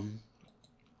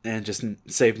 and just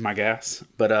saved my gas.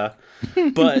 But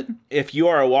if you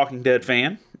are a Walking Dead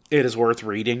fan, it is worth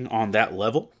reading on that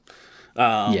level.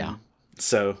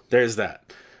 So there's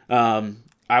that.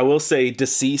 I will say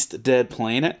Deceased Dead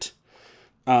Planet,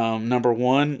 number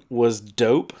 1 was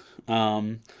dope.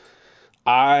 If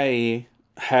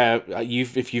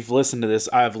you've listened to this,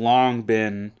 I've long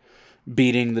been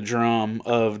beating the drum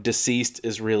of Deceased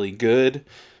is really good.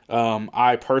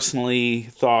 I personally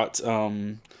thought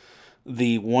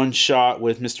the one shot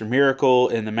with Mr. Miracle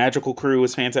and the Magical Crew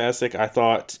was fantastic. I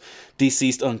thought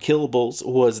Deceased Unkillables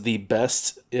was the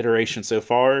best iteration so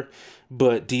far,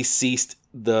 but Deceased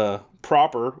the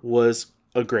proper was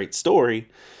a great story.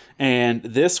 And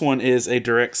this one is a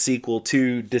direct sequel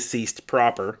to Deceased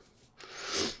proper.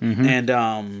 And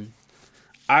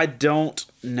I don't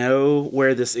know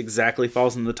where this exactly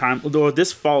falls in the time. Although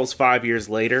this falls 5 years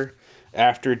later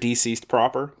after Deceased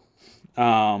proper.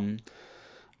 And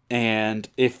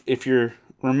if you're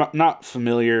not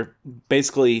familiar,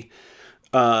 basically,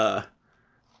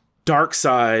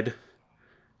 Darkseid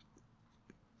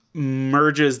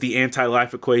merges the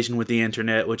anti-life equation with the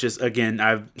internet, which is, again,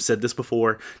 I've said this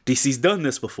before, DC's done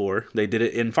this before. They did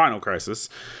it in Final Crisis.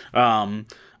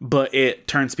 But it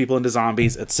turns people into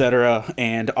zombies, etc.,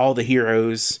 and all the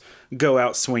heroes go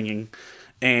out swinging.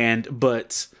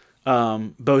 But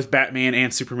both Batman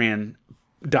and Superman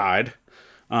died,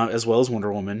 as well as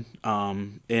Wonder Woman,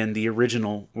 in the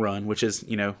original run, which is,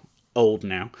 old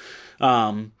now.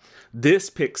 This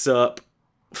picks up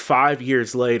 5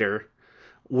 years later,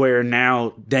 where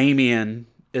now Damian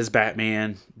is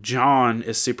Batman, John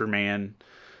is Superman,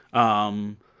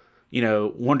 Wonder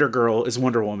Girl is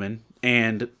Wonder Woman,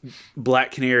 and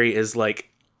Black Canary is like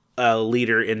a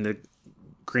leader in the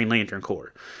Green Lantern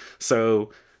Corps.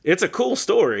 So it's a cool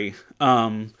story.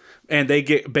 And they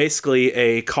get basically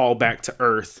a call back to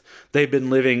Earth. They've been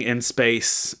living in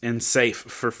space and safe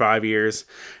for 5 years,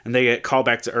 and they get called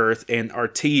back to Earth and are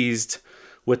teased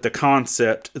with the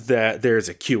concept that there's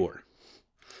a cure.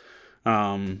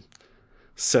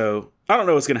 So I don't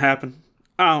know what's going to happen.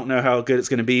 I don't know how good it's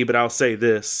going to be, but I'll say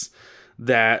this,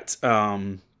 that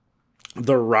the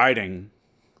writing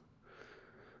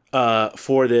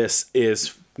for this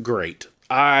is great.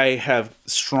 I have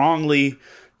strongly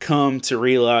come to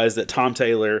realize that Tom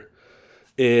Taylor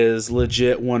is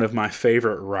legit one of my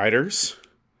favorite writers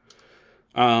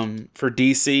for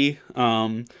DC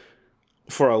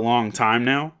for a long time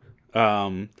now.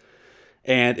 And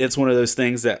it's one of those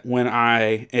things that when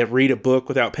I read a book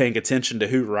without paying attention to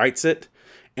who writes it,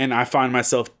 and I find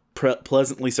myself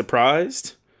pleasantly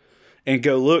surprised and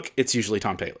go look, it's usually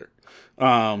Tom Taylor.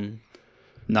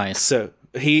 Nice. So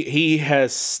he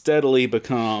has steadily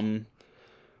become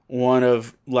one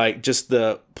of like just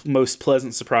the most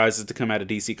pleasant surprises to come out of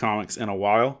DC Comics in a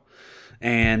while.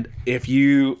 And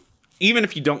even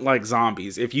if you don't like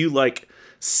zombies, if you like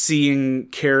seeing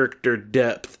character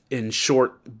depth in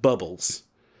short bubbles,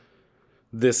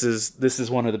 this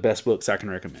is one of the best books I can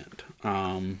recommend.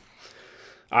 I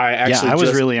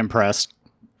was really impressed.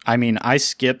 I mean, I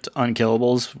skipped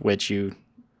Unkillables, which you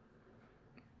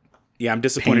I'm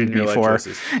disappointed in your life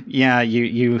choices. Yeah,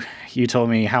 you told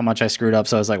me how much I screwed up,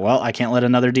 so I was like, well, I can't let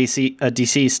another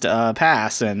deceased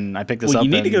pass, and I picked this up. You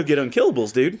need to go get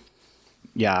Unkillables, dude.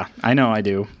 Yeah, I know I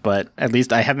do, but at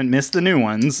least I haven't missed the new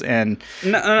ones, and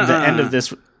the end of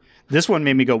this one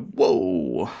made me go,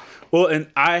 whoa. Well,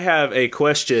 and I have a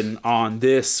question on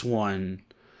this one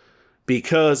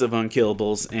because of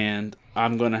Unkillables, and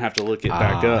I'm going to have to look it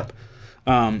back up.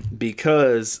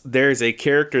 Because there's a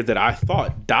character that I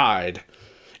thought died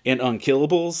in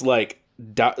Unkillables, like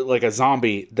a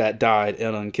zombie that died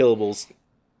in Unkillables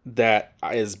that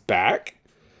is back.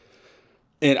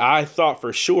 And I thought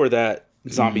for sure that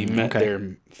zombie met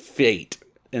their fate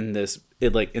in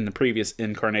the previous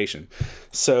incarnation.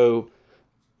 So,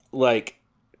 like,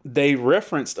 they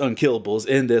referenced Unkillables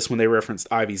in this when they referenced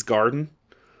Ivy's Garden.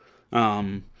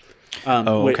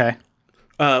 Okay.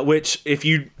 Which if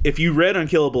you read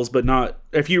Unkillables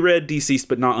if you read Deceased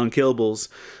but not Unkillables,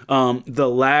 the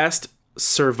last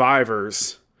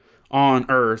survivors on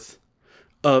Earth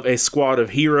of a squad of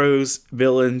heroes,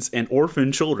 villains, and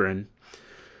orphan children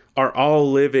are all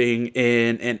living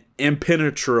in an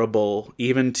impenetrable,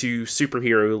 even to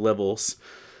superhero levels,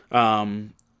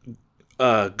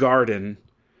 garden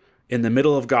in the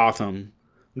middle of Gotham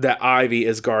that Ivy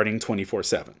is guarding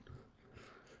 24/7.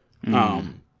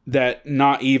 That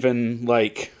not even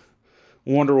like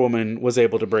Wonder Woman was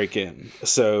able to break in.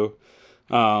 So,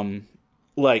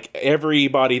 like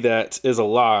everybody that is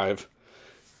alive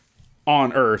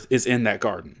on Earth is in that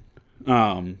garden.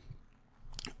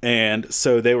 And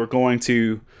so they were going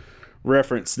to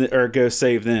reference or go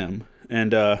save them.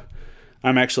 And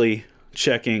I'm actually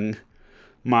checking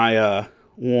my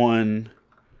one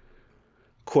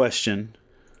question.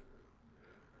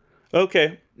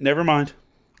 Okay, never mind.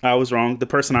 I was wrong. The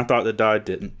person I thought that died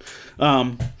didn't.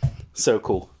 So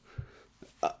cool.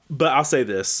 But I'll say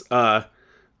this.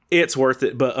 It's worth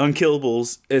it, but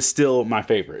Unkillables is still my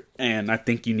favorite. And I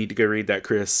think you need to go read that,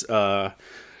 Chris.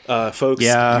 Folks,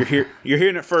 you're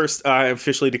hearing it first. I am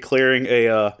officially declaring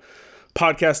a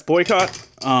podcast boycott.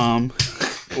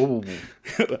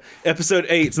 Episode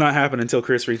 8 is not happening until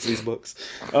Chris reads these books.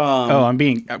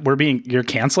 You're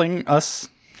canceling us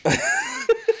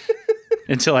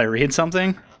until I read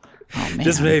something? Oh, man.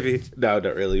 Just maybe. No,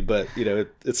 not really, but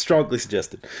it's strongly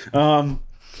suggested.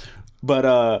 But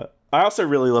I also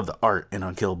really love the art in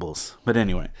Unkillables. But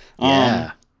anyway.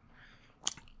 Yeah.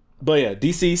 But yeah,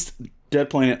 Deceased, Dead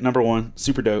Planet, number 1,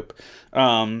 super dope.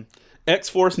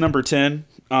 X-Force, number 10,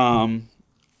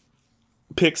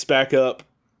 picks back up.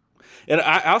 And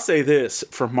I'll say this,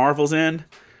 from Marvel's end,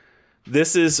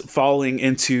 this is falling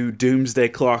into Doomsday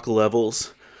Clock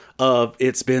levels of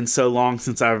it's been so long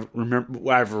since I've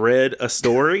read a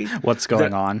story. What's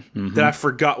going on? Mm-hmm. That I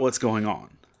forgot what's going on.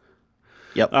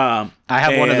 Yep. I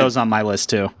have one of those on my list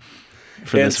too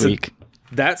for this week.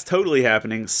 That's totally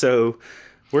happening. So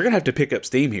we're gonna have to pick up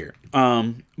steam here.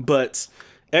 But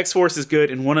X-Force is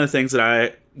good, and one of the things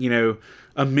that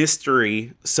a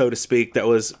mystery, so to speak, that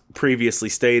was previously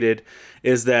stated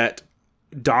is that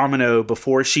Domino,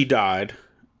 before she died,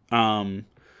 in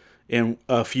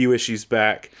a few issues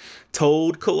back,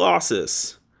 told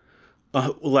Colossus,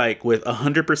 like with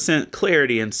 100%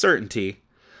 clarity and certainty,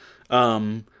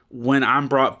 when I'm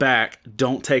brought back,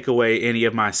 don't take away any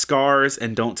of my scars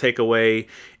and don't take away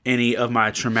any of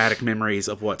my traumatic memories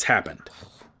of what's happened.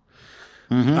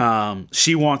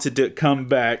 She wanted to come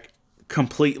back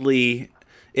completely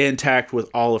intact with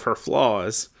all of her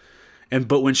flaws,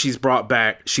 but when she's brought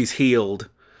back, she's healed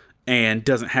and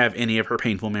doesn't have any of her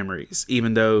painful memories,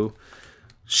 even though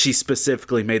she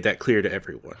specifically made that clear to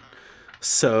everyone.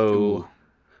 So,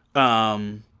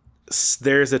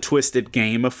 there's a twisted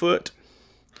game afoot.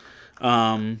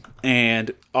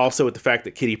 And also with the fact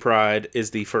that Kitty Pryde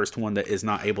is the first one that is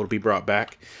not able to be brought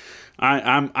back.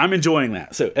 I'm enjoying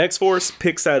that. So X-Force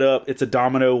picks that up. It's a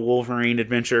Domino Wolverine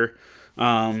adventure,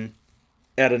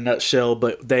 at a nutshell,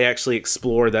 but they actually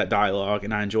explore that dialogue,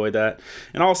 and I enjoy that.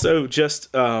 And also just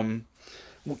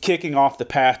kicking off the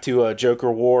path to a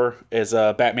Joker War is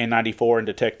Batman 94 and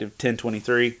Detective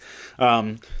 1023.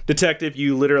 Detective,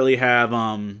 you literally have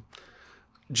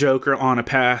Joker on a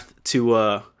path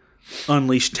to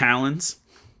unleash talons.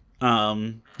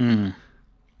 And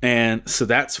so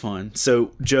that's fun.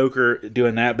 So Joker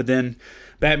doing that, but then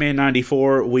Batman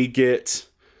 94, we get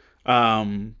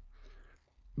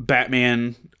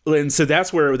Batman, and so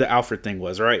that's where the Alfred thing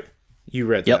was, right? You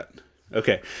read that.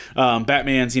 Okay.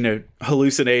 Batman's,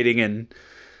 hallucinating, and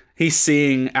he's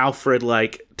seeing Alfred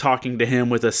like talking to him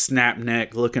with a snap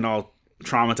neck, looking all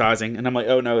traumatizing, and I'm like,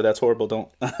 oh no, that's horrible.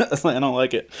 Don't I don't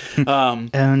like it.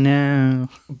 Oh no.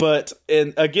 But,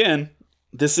 and again,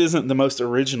 this isn't the most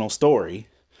original story,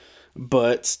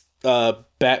 but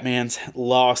Batman's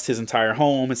lost his entire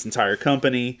home, his entire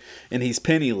company, and he's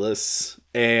penniless,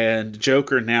 and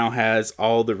Joker now has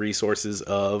all the resources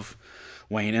of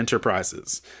Wayne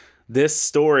Enterprises. This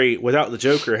story, without the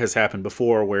Joker, has happened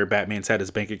before, where Batman's had his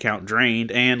bank account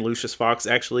drained, and Lucius Fox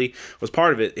actually was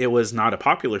part of it. It was not a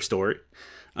popular story,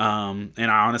 and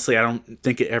I don't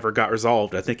think it ever got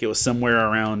resolved. I think it was somewhere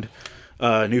around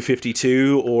New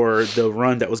 52, or the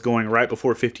run that was going right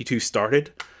before 52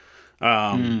 started.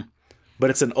 But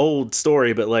it's an old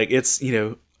story, but like it's,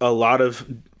 a lot of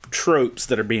tropes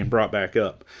that are being brought back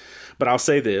up. But I'll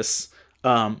say this,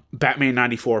 Batman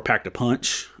 94 packed a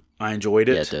punch. I enjoyed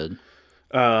it. Yeah, it did.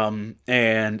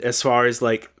 And as far as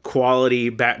like quality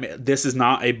Batman, this is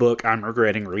not a book I'm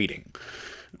regretting reading.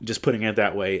 Just putting it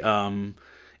that way.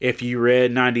 If you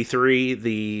read 93,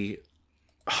 the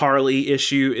Harley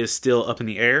issue is still up in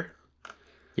the air.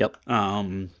 Yep.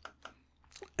 And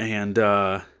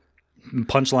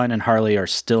Punchline and Harley are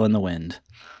still in the wind.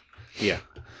 Yeah.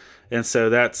 And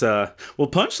so that's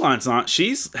Punchline's not.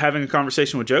 She's having a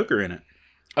conversation with Joker in it.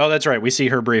 Oh, that's right. We see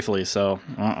her briefly, so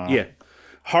yeah.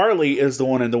 Harley is the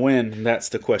one in the wind, and that's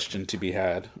the question to be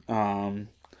had. But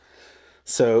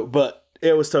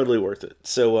it was totally worth it.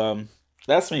 So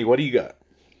that's me. What do you got?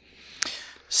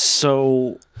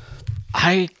 So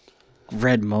I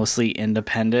read mostly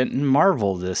independent and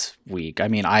Marvel this week. I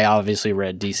mean, I obviously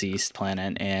read DC's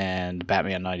Planet and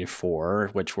Batman 94,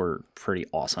 which were pretty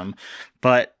awesome.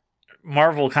 But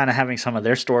Marvel kind of having some of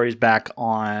their stories back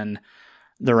on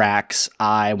the racks,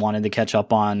 I wanted to catch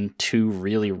up on two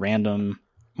really random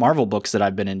Marvel books that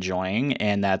I've been enjoying,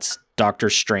 and that's Doctor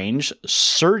Strange,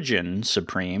 Surgeon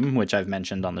Supreme, which I've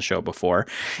mentioned on the show before.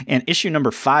 And issue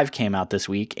number 5 came out this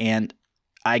week, and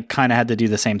I kind of had to do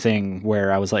the same thing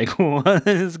where I was like, what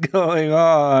is going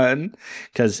on?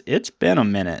 Because it's been a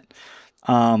minute.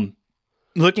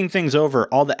 Looking things over,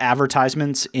 all the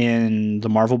advertisements in the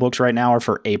Marvel books right now are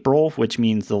for April, which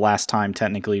means the last time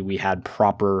technically we had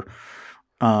proper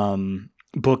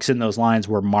books in those lines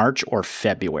were March or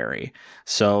February.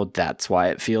 So that's why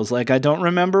it feels like I don't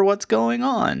remember what's going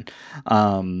on.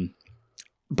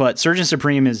 But Surgeon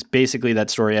Supreme is basically that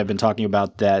story I've been talking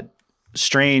about, that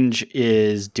Strange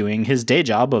is doing his day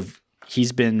job of,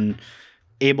 he's been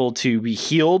able to be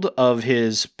healed of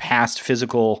his past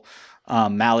physical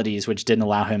maladies, which didn't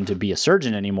allow him to be a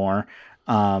surgeon anymore.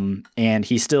 And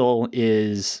he still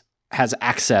has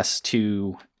access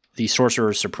to the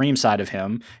Sorcerer Supreme side of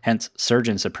him, hence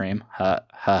Surgeon Supreme.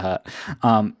 And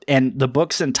the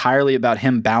book's entirely about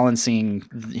him balancing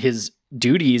his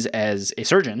duties as a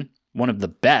surgeon, one of the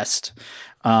best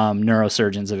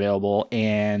neurosurgeons available,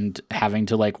 and having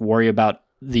to like worry about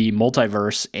the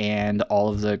multiverse and all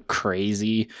of the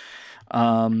crazy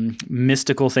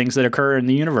mystical things that occur in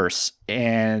the universe.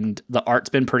 And the art's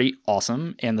been pretty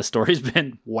awesome, and the story's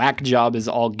been whack job as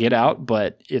all get out,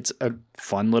 but it's a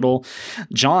fun little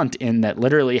jaunt in that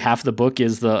literally half the book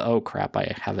is the, oh crap,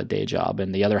 I have a day job,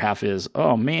 and the other half is,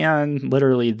 oh man,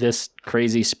 literally this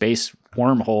crazy space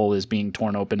wormhole is being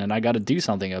torn open and I got to do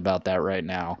something about that right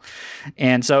now.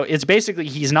 And so it's basically,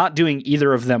 he's not doing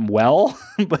either of them well,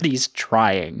 but he's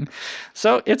trying.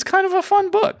 So it's kind of a fun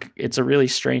book. It's a really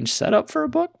strange setup for a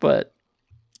book, but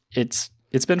it's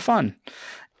been fun.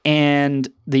 And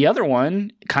the other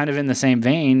one, kind of in the same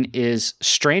vein, is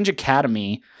Strange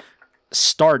Academy.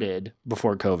 Started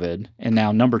before COVID, and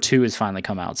now number 2 has finally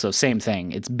come out. So same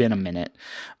thing. It's been a minute.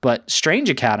 But Strange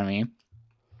Academy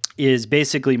is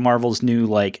basically Marvel's new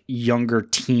like younger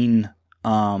teen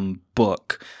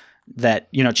book that,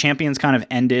 you know, Champions kind of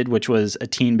ended, which was a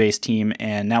teen-based team,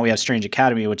 and now we have Strange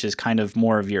Academy, which is kind of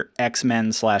more of your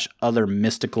X-Men / other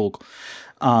mystical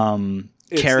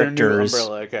It's characters. their new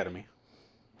Umbrella Academy.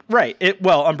 Right.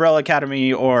 Umbrella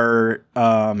Academy or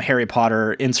Harry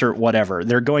Potter, insert whatever.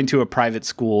 They're going to a private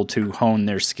school to hone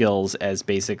their skills as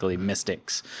basically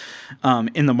mystics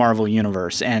in the Marvel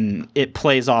universe. And it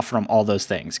plays off from all those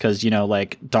things because, you know,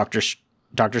 like Doctor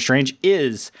Strange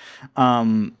is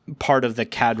part of the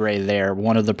cadre there,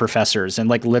 one of the professors. And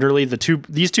like literally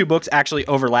these two books actually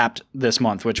overlapped this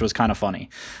month, which was kind of funny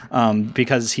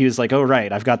because he was like, oh,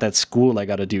 right, I've got that school I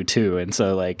got to do too. And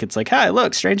so like, it's like, hi,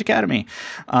 look, Strange Academy.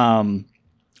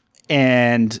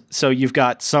 And so you've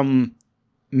got some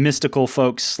mystical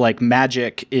folks, like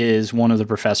Magic is one of the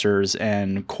professors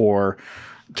and core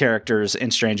characters in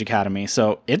Strange Academy.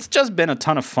 So it's just been a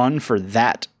ton of fun for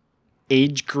that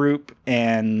age group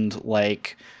and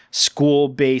like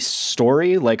school-based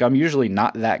story. Like I'm usually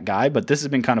not that guy, but this has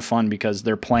been kind of fun because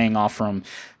they're playing off from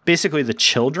basically the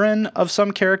children of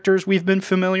some characters we've been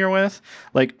familiar with.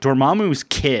 Like Dormammu's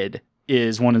kid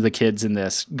is one of the kids in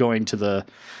this going to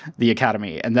the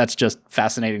academy, and that's just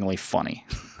fascinatingly funny.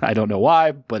 I don't know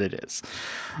why, but it is.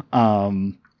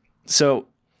 So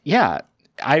yeah,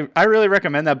 I really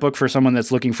recommend that book for someone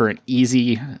that's looking for an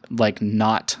easy, like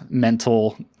not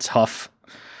mental, tough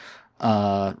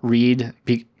read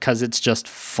because it's just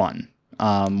fun,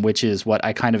 which is what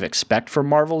I kind of expect from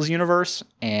Marvel's universe,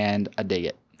 and I dig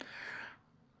it.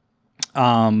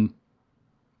 I'm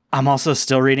also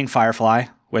still reading Firefly,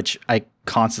 which I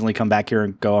constantly come back here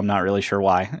and go, I'm not really sure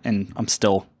why, and I'm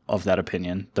still of that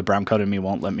opinion. The brown coat in me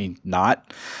won't let me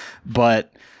not.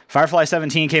 But Firefly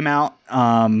 17 came out.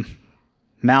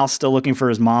 Mal's still looking for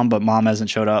his mom, but mom hasn't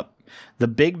showed up. The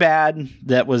big bad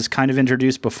that was kind of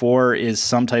introduced before is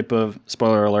some type of,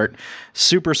 spoiler alert,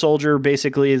 super soldier,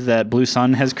 basically, that Blue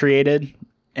Sun has created.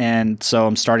 And so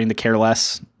I'm starting to care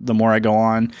less the more I go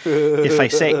on. If I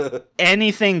say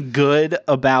anything good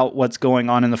about what's going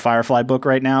on in the Firefly book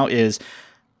right now is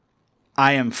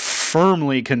I am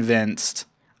firmly convinced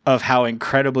of how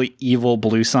incredibly evil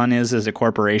Blue Sun is as a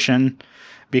corporation,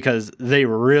 because they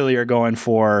really are going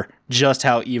for just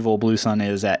how evil Blue Sun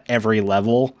is at every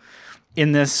level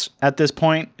in this at this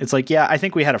point. It's like, yeah, I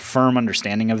think we had a firm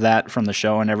understanding of that from the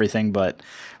show and everything, but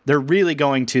they're really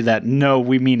going to that, no,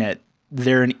 we mean it.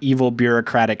 They're an evil,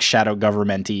 bureaucratic, shadow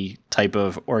government-y type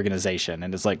of organization.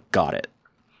 And it's like, got it.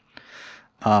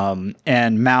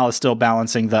 And Mal is still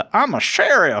balancing the, I'm a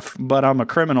sheriff, but I'm a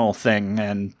criminal thing.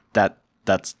 And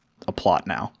that's a plot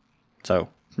now. So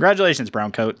congratulations,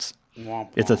 brown coats.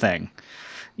 It's a thing.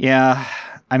 Yeah,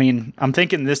 I mean, I'm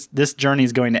thinking this journey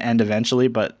is going to end eventually,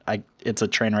 but it's a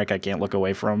train wreck I can't look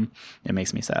away from. It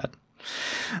makes me sad.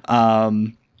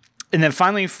 And then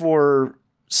finally for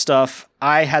stuff,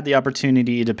 I had the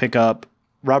opportunity to pick up,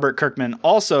 Robert Kirkman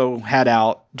also had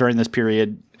out during this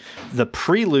period the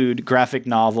Prelude graphic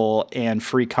novel and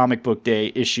free comic book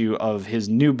day issue of his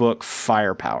new book,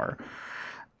 Firepower.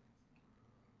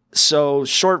 So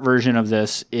short version of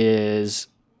this is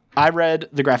I read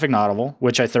the graphic novel,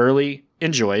 which I thoroughly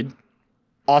enjoyed.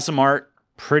 Awesome art,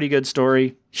 pretty good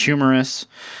story, humorous,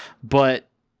 but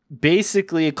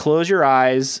basically close your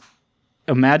eyes,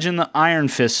 imagine the Iron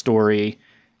Fist story,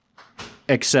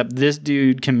 except this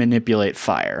dude can manipulate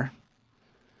fire.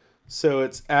 So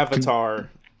it's Avatar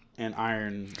and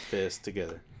Iron Fist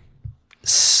together.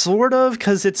 Sort of,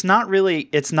 because it's not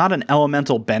an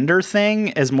elemental bender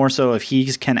thing, as more so if he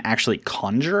can actually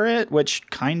conjure it, which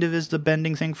kind of is the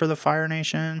bending thing for the Fire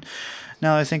Nation.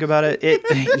 Now that I think about it,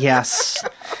 yes.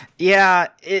 Yeah,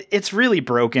 it's really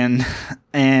broken,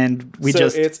 and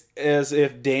it's as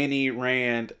if Danny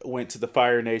Rand went to the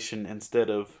Fire Nation instead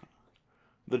of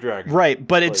the dragon. Right,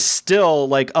 but it's still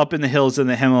like up in the hills in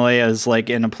the Himalayas, like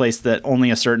in a place that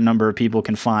only a certain number of people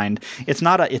can find. It's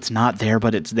not there,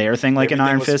 but it's there thing like an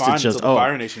Iron Fist. It's just the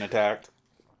Fire Nation attacked.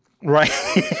 Right.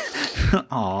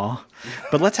 Aw.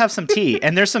 But let's have some tea.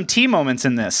 And there's some tea moments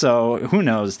in this, so who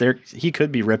knows? He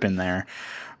could be ripping there.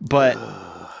 But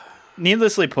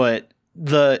needlessly put,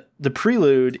 the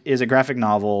Prelude is a graphic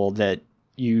novel that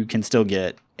you can still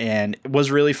get, and it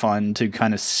was really fun to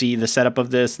kind of see the setup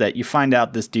of this, that you find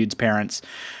out this dude's parents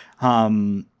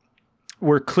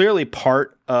were clearly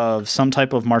part of some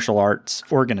type of martial arts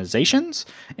organizations,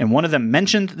 and one of them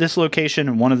mentioned this location,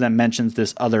 and one of them mentions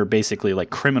this other basically like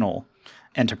criminal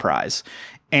enterprise.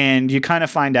 And you kind of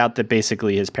find out that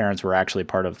basically his parents were actually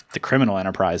part of the criminal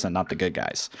enterprise and not the good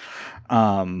guys.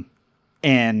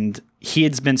 And he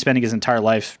had been spending his entire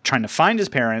life trying to find his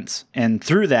parents, and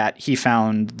through that he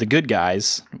found the good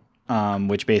guys,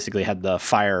 which basically had the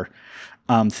fire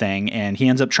thing, and he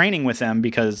ends up training with them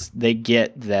because they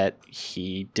get that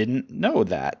he didn't know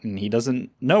that, and he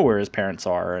doesn't know where his parents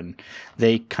are, and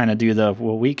they kind of do the,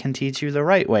 well, we can teach you the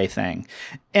right way thing.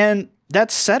 And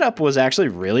that setup was actually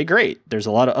really great. There's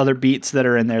a lot of other beats that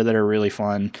are in there that are really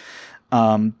fun.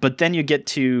 But then you get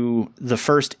to the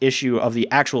first issue of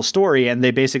the actual story, and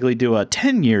they basically do a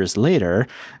 10 years later,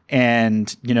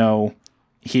 and, you know,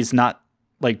 he's not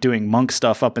like doing monk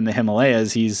stuff up in the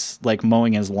Himalayas. He's like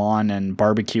mowing his lawn and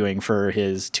barbecuing for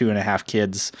his 2.5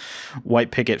 kids' white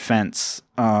picket fence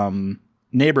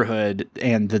neighborhood,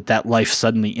 and that life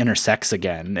suddenly intersects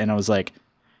again. And I was like,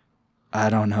 I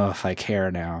don't know if I care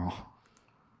now.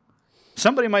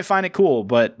 Somebody might find it cool,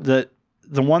 but the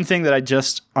one thing that I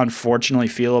just unfortunately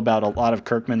feel about a lot of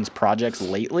Kirkman's projects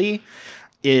lately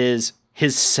is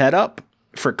his setup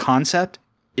for concept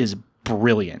is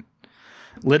brilliant.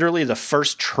 Literally the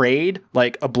first trade,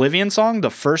 like Oblivion Song, the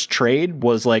first trade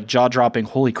was like jaw-dropping,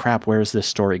 holy crap, where is this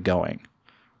story going?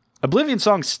 Oblivion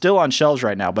Song's still on shelves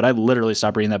right now, but I literally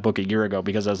stopped reading that book a year ago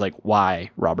because I was like, why,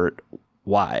 Robert?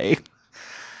 Why?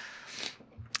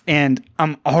 And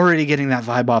I'm already getting that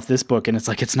vibe off this book, and it's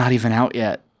like, it's not even out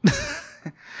yet.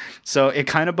 So it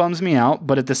kind of bums me out,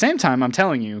 but at the same time, I'm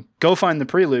telling you, go find the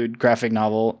Prelude graphic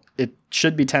novel. It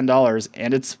should be $10,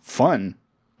 and it's fun.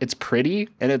 It's pretty,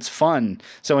 and it's fun.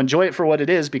 So enjoy it for what it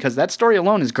is, because that story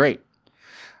alone is great.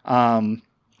 I'm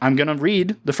going to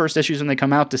read the first issues when they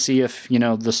come out to see if, you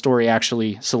know, the story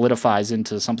actually solidifies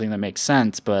into something that makes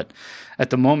sense. But at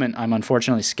the moment, I'm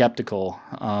unfortunately skeptical,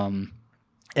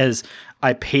 as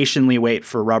I patiently wait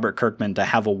for Robert Kirkman to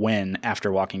have a win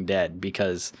after Walking Dead,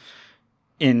 because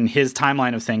in his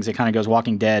timeline of things, it kind of goes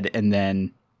Walking Dead, and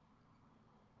then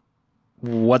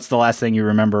what's the last thing you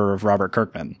remember of Robert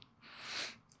Kirkman?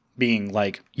 Being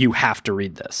like, you have to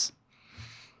read this.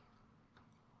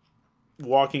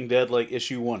 Walking Dead, like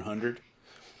issue 100.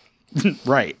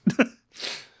 Right.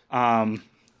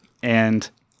 And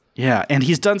yeah, and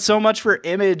he's done so much for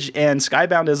Image, and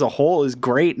Skybound as a whole is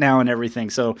great now and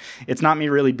everything. So it's not me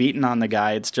really beating on the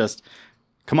guy. It's just,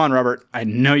 come on, Robert, I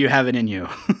know you have it in you.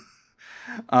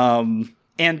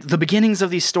 And the beginnings of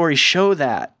these stories show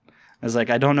that. I was like,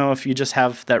 I don't know if you just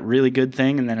have that really good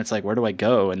thing, and then it's like, where do I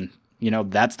go? And, you know,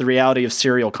 that's the reality of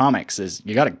serial comics, is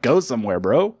you got to go somewhere,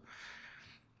 bro.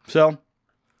 So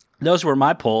those were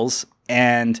my pulls.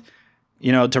 And,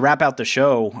 you know, to wrap out the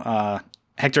show,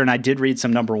 Hector and I did read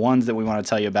some number ones that we want to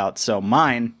tell you about. So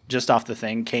mine, just off the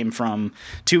thing, came from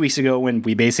 2 weeks ago when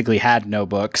we basically had no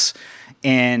books.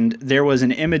 And there was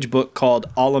an Image book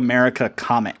called All America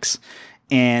Comics.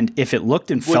 And if it looked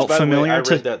and felt familiar, I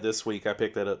read that this week. I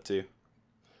picked that up too.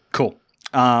 Cool.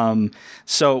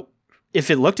 So if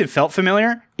it looked and felt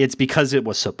familiar, it's because it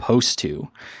was supposed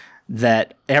to.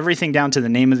 That everything down to the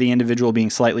name of the individual being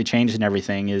slightly changed and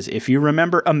everything is, if you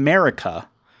remember America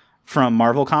from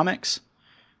Marvel Comics,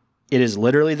 it is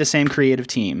literally the same creative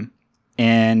team.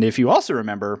 And if you also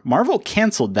remember, Marvel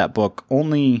canceled that book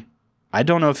only, I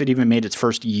don't know if it even made its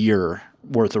first year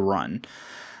worth of run.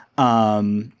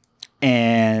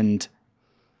 And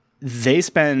they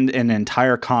spend an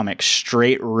entire comic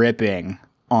straight ripping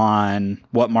on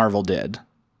what Marvel did.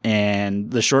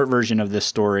 And the short version of this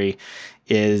story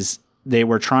is they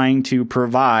were trying to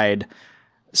provide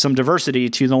some diversity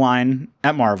to the line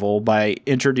at Marvel by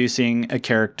introducing a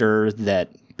character that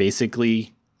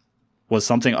basically was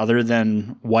something other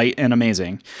than white and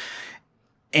amazing.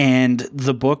 And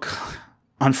the book,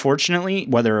 unfortunately,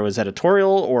 whether it was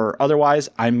editorial or otherwise,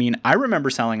 I mean, I remember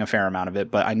selling a fair amount of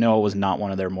it, but I know it was not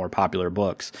one of their more popular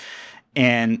books.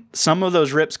 And some of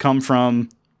those rips come from,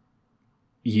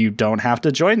 you don't have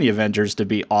to join the Avengers to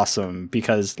be awesome,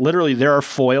 because literally there are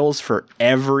foils for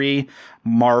every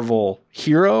Marvel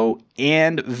hero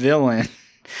and villain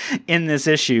in this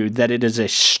issue that it is a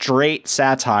straight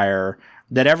satire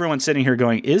that everyone's sitting here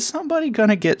going, is somebody going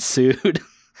to get sued?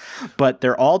 But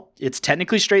it's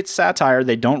technically straight satire.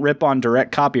 They don't rip on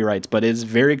direct copyrights, but it's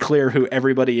very clear who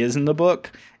everybody is in the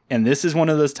book. And this is one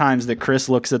of those times that Chris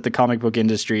looks at the comic book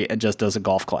industry and just does a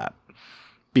golf clap.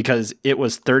 Because it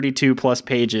was 32 plus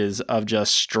pages of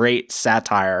just straight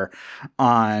satire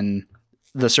on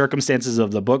the circumstances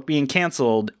of the book being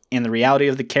canceled and the reality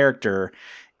of the character.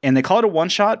 And they call it a one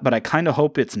shot, but I kind of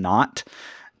hope it's not,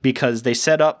 because they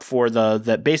set up for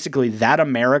that basically that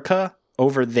America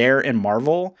over there in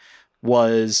Marvel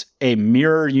was a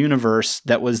mirror universe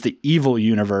that was the evil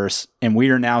universe, and we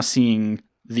are now seeing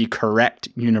the correct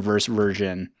universe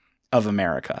version of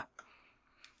America.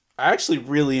 I actually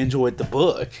really enjoyed the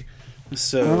book.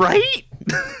 So right?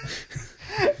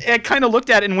 I kind of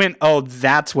looked at it and went, oh,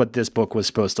 that's what this book was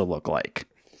supposed to look like.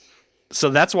 So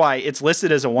that's why it's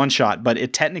listed as a one shot, but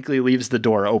it technically leaves the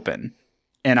door open.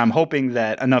 And I'm hoping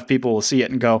that enough people will see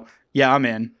it and go, yeah, I'm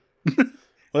in.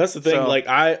 Well, that's the thing. So, like,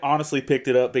 I honestly picked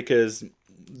it up because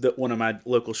one of my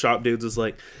local shop dudes was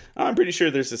like, I'm pretty sure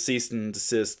there's a cease and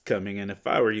desist coming, and if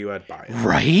I were you, I'd buy it.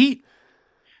 Right?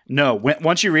 No,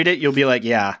 once you read it, you'll be like,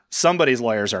 yeah, somebody's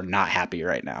lawyers are not happy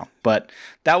right now. But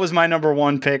that was my number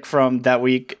one pick from that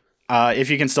week. If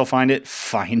you can still find it,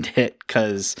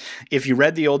 because if you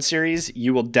read the old series,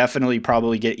 you will definitely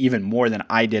probably get even more than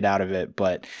I did out of it.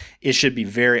 But it should be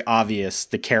very obvious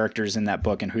the characters in that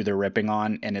book and who they're ripping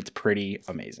on, and it's pretty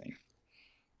amazing.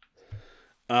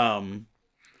 For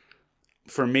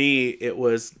me, it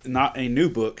was not a new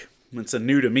book. It's a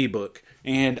new to me book.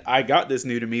 And I got this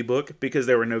new to me book because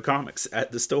there were no comics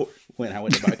at the store when I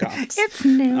went to buy comics. It's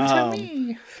new to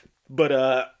me.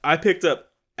 But I picked up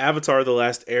Avatar: The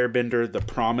Last Airbender, The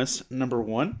Promise,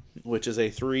 #1, which is a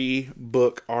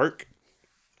 3-book arc.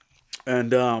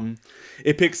 And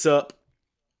it picks up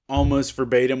almost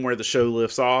verbatim where the show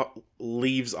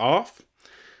leaves off,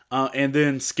 and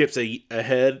then skips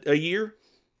ahead a year.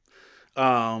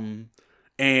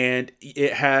 And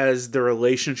it has the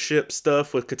relationship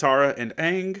stuff with Katara and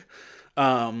Aang,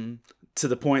 to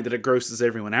the point that it grosses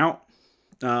everyone out.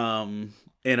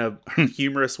 In a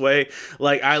humorous way.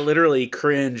 Like, I literally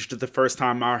cringed the first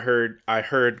time I heard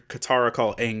Katara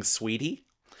call Aang sweetie.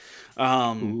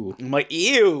 I'm like,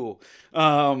 ew.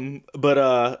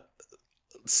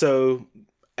 So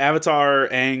Avatar,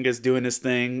 Aang is doing his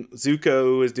thing.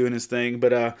 Zuko is doing his thing.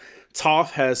 But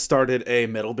Toph has started a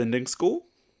metal bending school.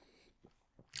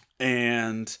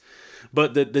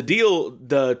 But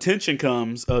the tension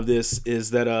comes of this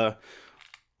is that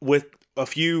with a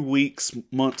few weeks,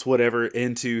 months, whatever,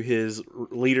 into his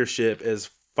leadership as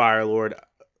Fire Lord,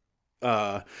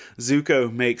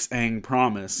 Zuko makes Aang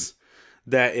promise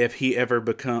that if he ever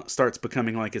starts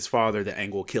becoming like his father, that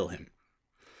Aang will kill him.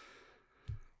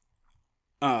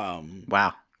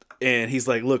 Wow. And he's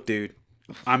like, look, dude,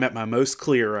 I'm at my most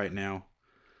clear right now.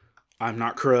 I'm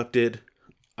not corrupted.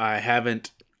 I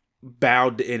haven't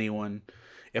bowed to anyone.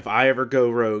 If I ever go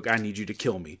rogue, I need you to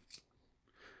kill me.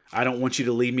 I don't want you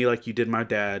to leave me like you did my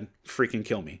dad. Freaking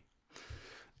kill me.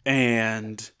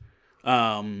 And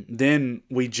then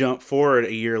we jump forward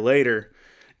a year later,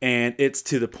 and it's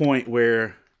to the point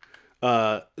where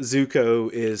Zuko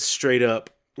is straight up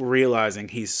realizing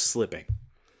he's slipping.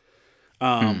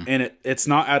 And it's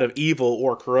not out of evil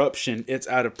or corruption. It's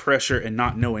out of pressure and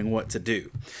not knowing what to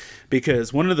do.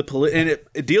 Because one of the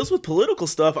it deals with political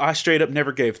stuff I straight up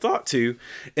never gave thought to,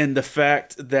 and the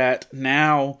fact that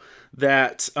now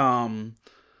that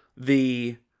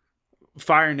the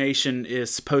Fire Nation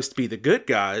is supposed to be the good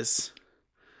guys,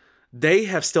 they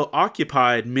have still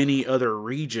occupied many other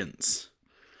regions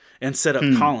and set up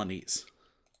colonies.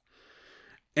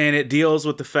 And it deals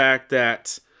with the fact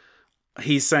that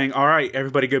he's saying, all right,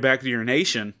 everybody go back to your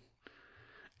nation.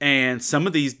 And some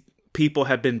of these people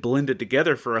have been blended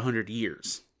together for 100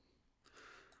 years.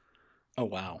 Oh,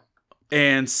 wow.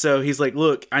 And so he's like,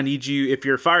 look, I need you, if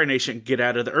you're a Fire Nation, get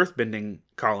out of the Earthbending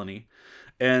colony.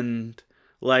 And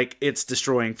like, it's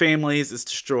destroying families, it's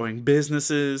destroying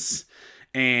businesses.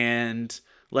 And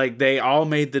like, they all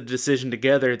made the decision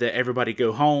together that everybody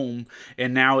go home.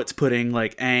 And now it's putting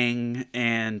like Aang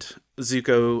and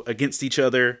Zuko against each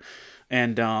other.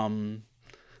 And and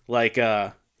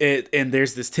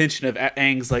there's this tension of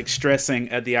Aang's like stressing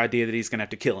at the idea that he's gonna have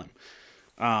to kill him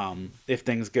if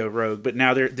things go rogue. But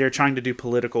now they're trying to do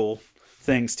political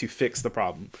things to fix the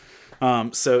problem.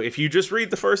 So if you just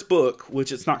read the first book,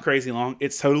 which it's not crazy long,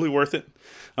 it's totally worth it.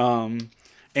 And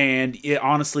it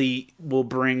honestly will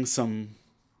bring some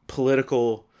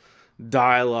political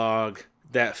dialogue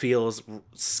that feels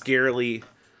scarily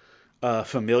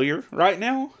familiar right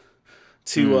now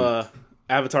to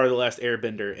Avatar: The Last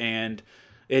Airbender, and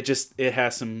it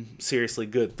has some seriously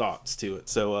good thoughts to it.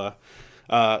 So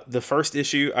the first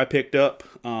issue I picked up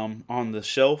on the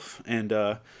shelf, and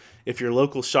if your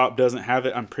local shop doesn't have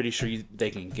it, I'm pretty sure they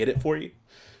can get it for you.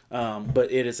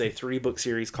 But it is a 3-book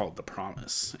series called The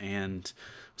Promise, and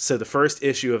so the first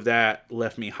issue of that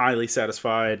left me highly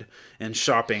satisfied and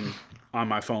shopping on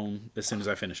my phone as soon as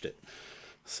I finished it.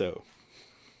 So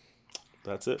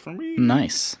that's it for me.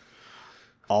 Nice.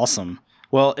 Awesome.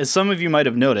 Well, as some of you might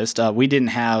have noticed, we didn't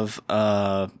have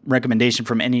a recommendation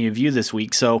from any of you this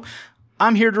week, so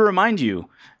I'm here to remind you,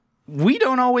 we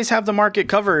don't always have the market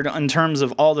covered in terms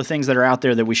of all the things that are out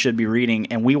there that we should be reading,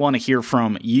 and we want to hear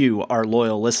from you, our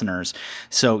loyal listeners.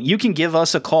 So you can give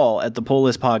us a call at the Pull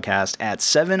List Podcast at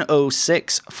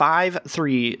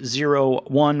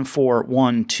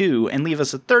 706-530-1412 and leave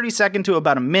us a 30-second to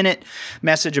about a minute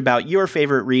message about your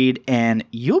favorite read, and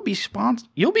you'll be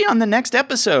on the next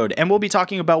episode, and we'll be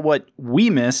talking about what we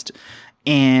missed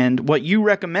and what you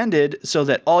recommended so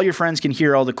that all your friends can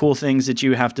hear all the cool things that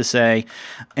you have to say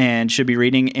and should be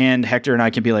reading. And Hector and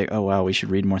I can be like, oh, wow, we should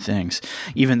read more things,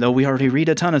 even though we already read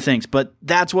a ton of things. But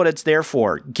that's what it's there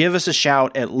for. Give us a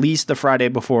shout at least the Friday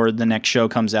before the next show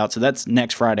comes out. So that's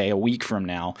next Friday, a week from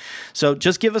now. So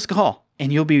just give us a call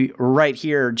and you'll be right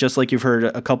here, just like you've heard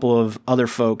a couple of other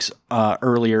folks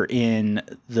earlier in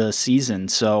the season.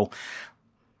 So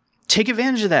take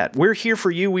advantage of that. We're here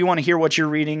for you. We want to hear what you're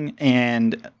reading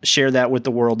and share that with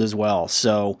the world as well.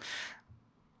 So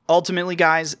ultimately,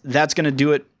 guys, that's going to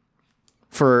do it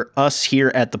for us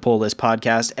here at the Pull List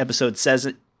Podcast. Episode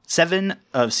 7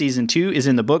 of Season 2 is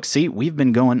in the book. See, we've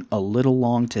been going a little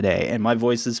long today, and my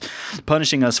voice is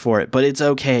punishing us for it, but it's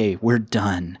okay. We're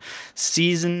done.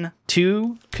 Season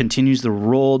 2 continues to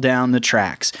roll down the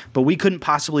tracks, but we couldn't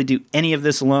possibly do any of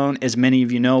this alone. As many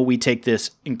of you know, we take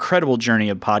this incredible journey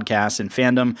of podcasts and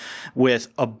fandom with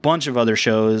a bunch of other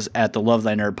shows at the Love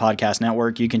Thy Nerd Podcast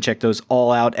Network. You can check those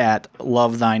all out at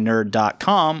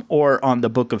lovethynerd.com or on the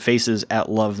Book of Faces at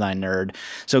Love Thy Nerd.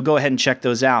 So go ahead and check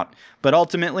those out. But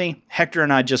ultimately, Hector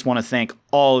and I just want to thank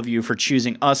all of you for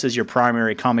choosing us as your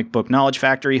primary comic book knowledge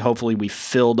factory. Hopefully we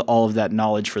filled all of that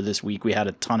knowledge for this week. We had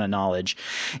a ton of knowledge.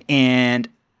 And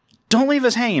don't leave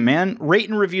us hanging, man. Rate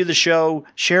and review the show.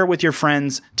 Share with your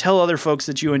friends. Tell other folks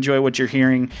that you enjoy what you're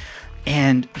hearing.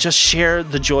 And just share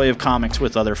the joy of comics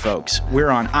with other folks.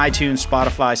 We're on iTunes,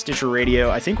 Spotify, Stitcher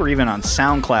Radio. I think we're even on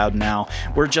SoundCloud now.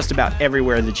 We're just about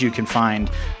everywhere that you can find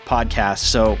podcasts.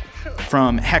 So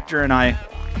from Hector and I,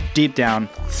 deep down,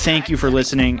 thank you for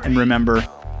listening, and remember,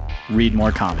 read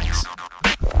more comics.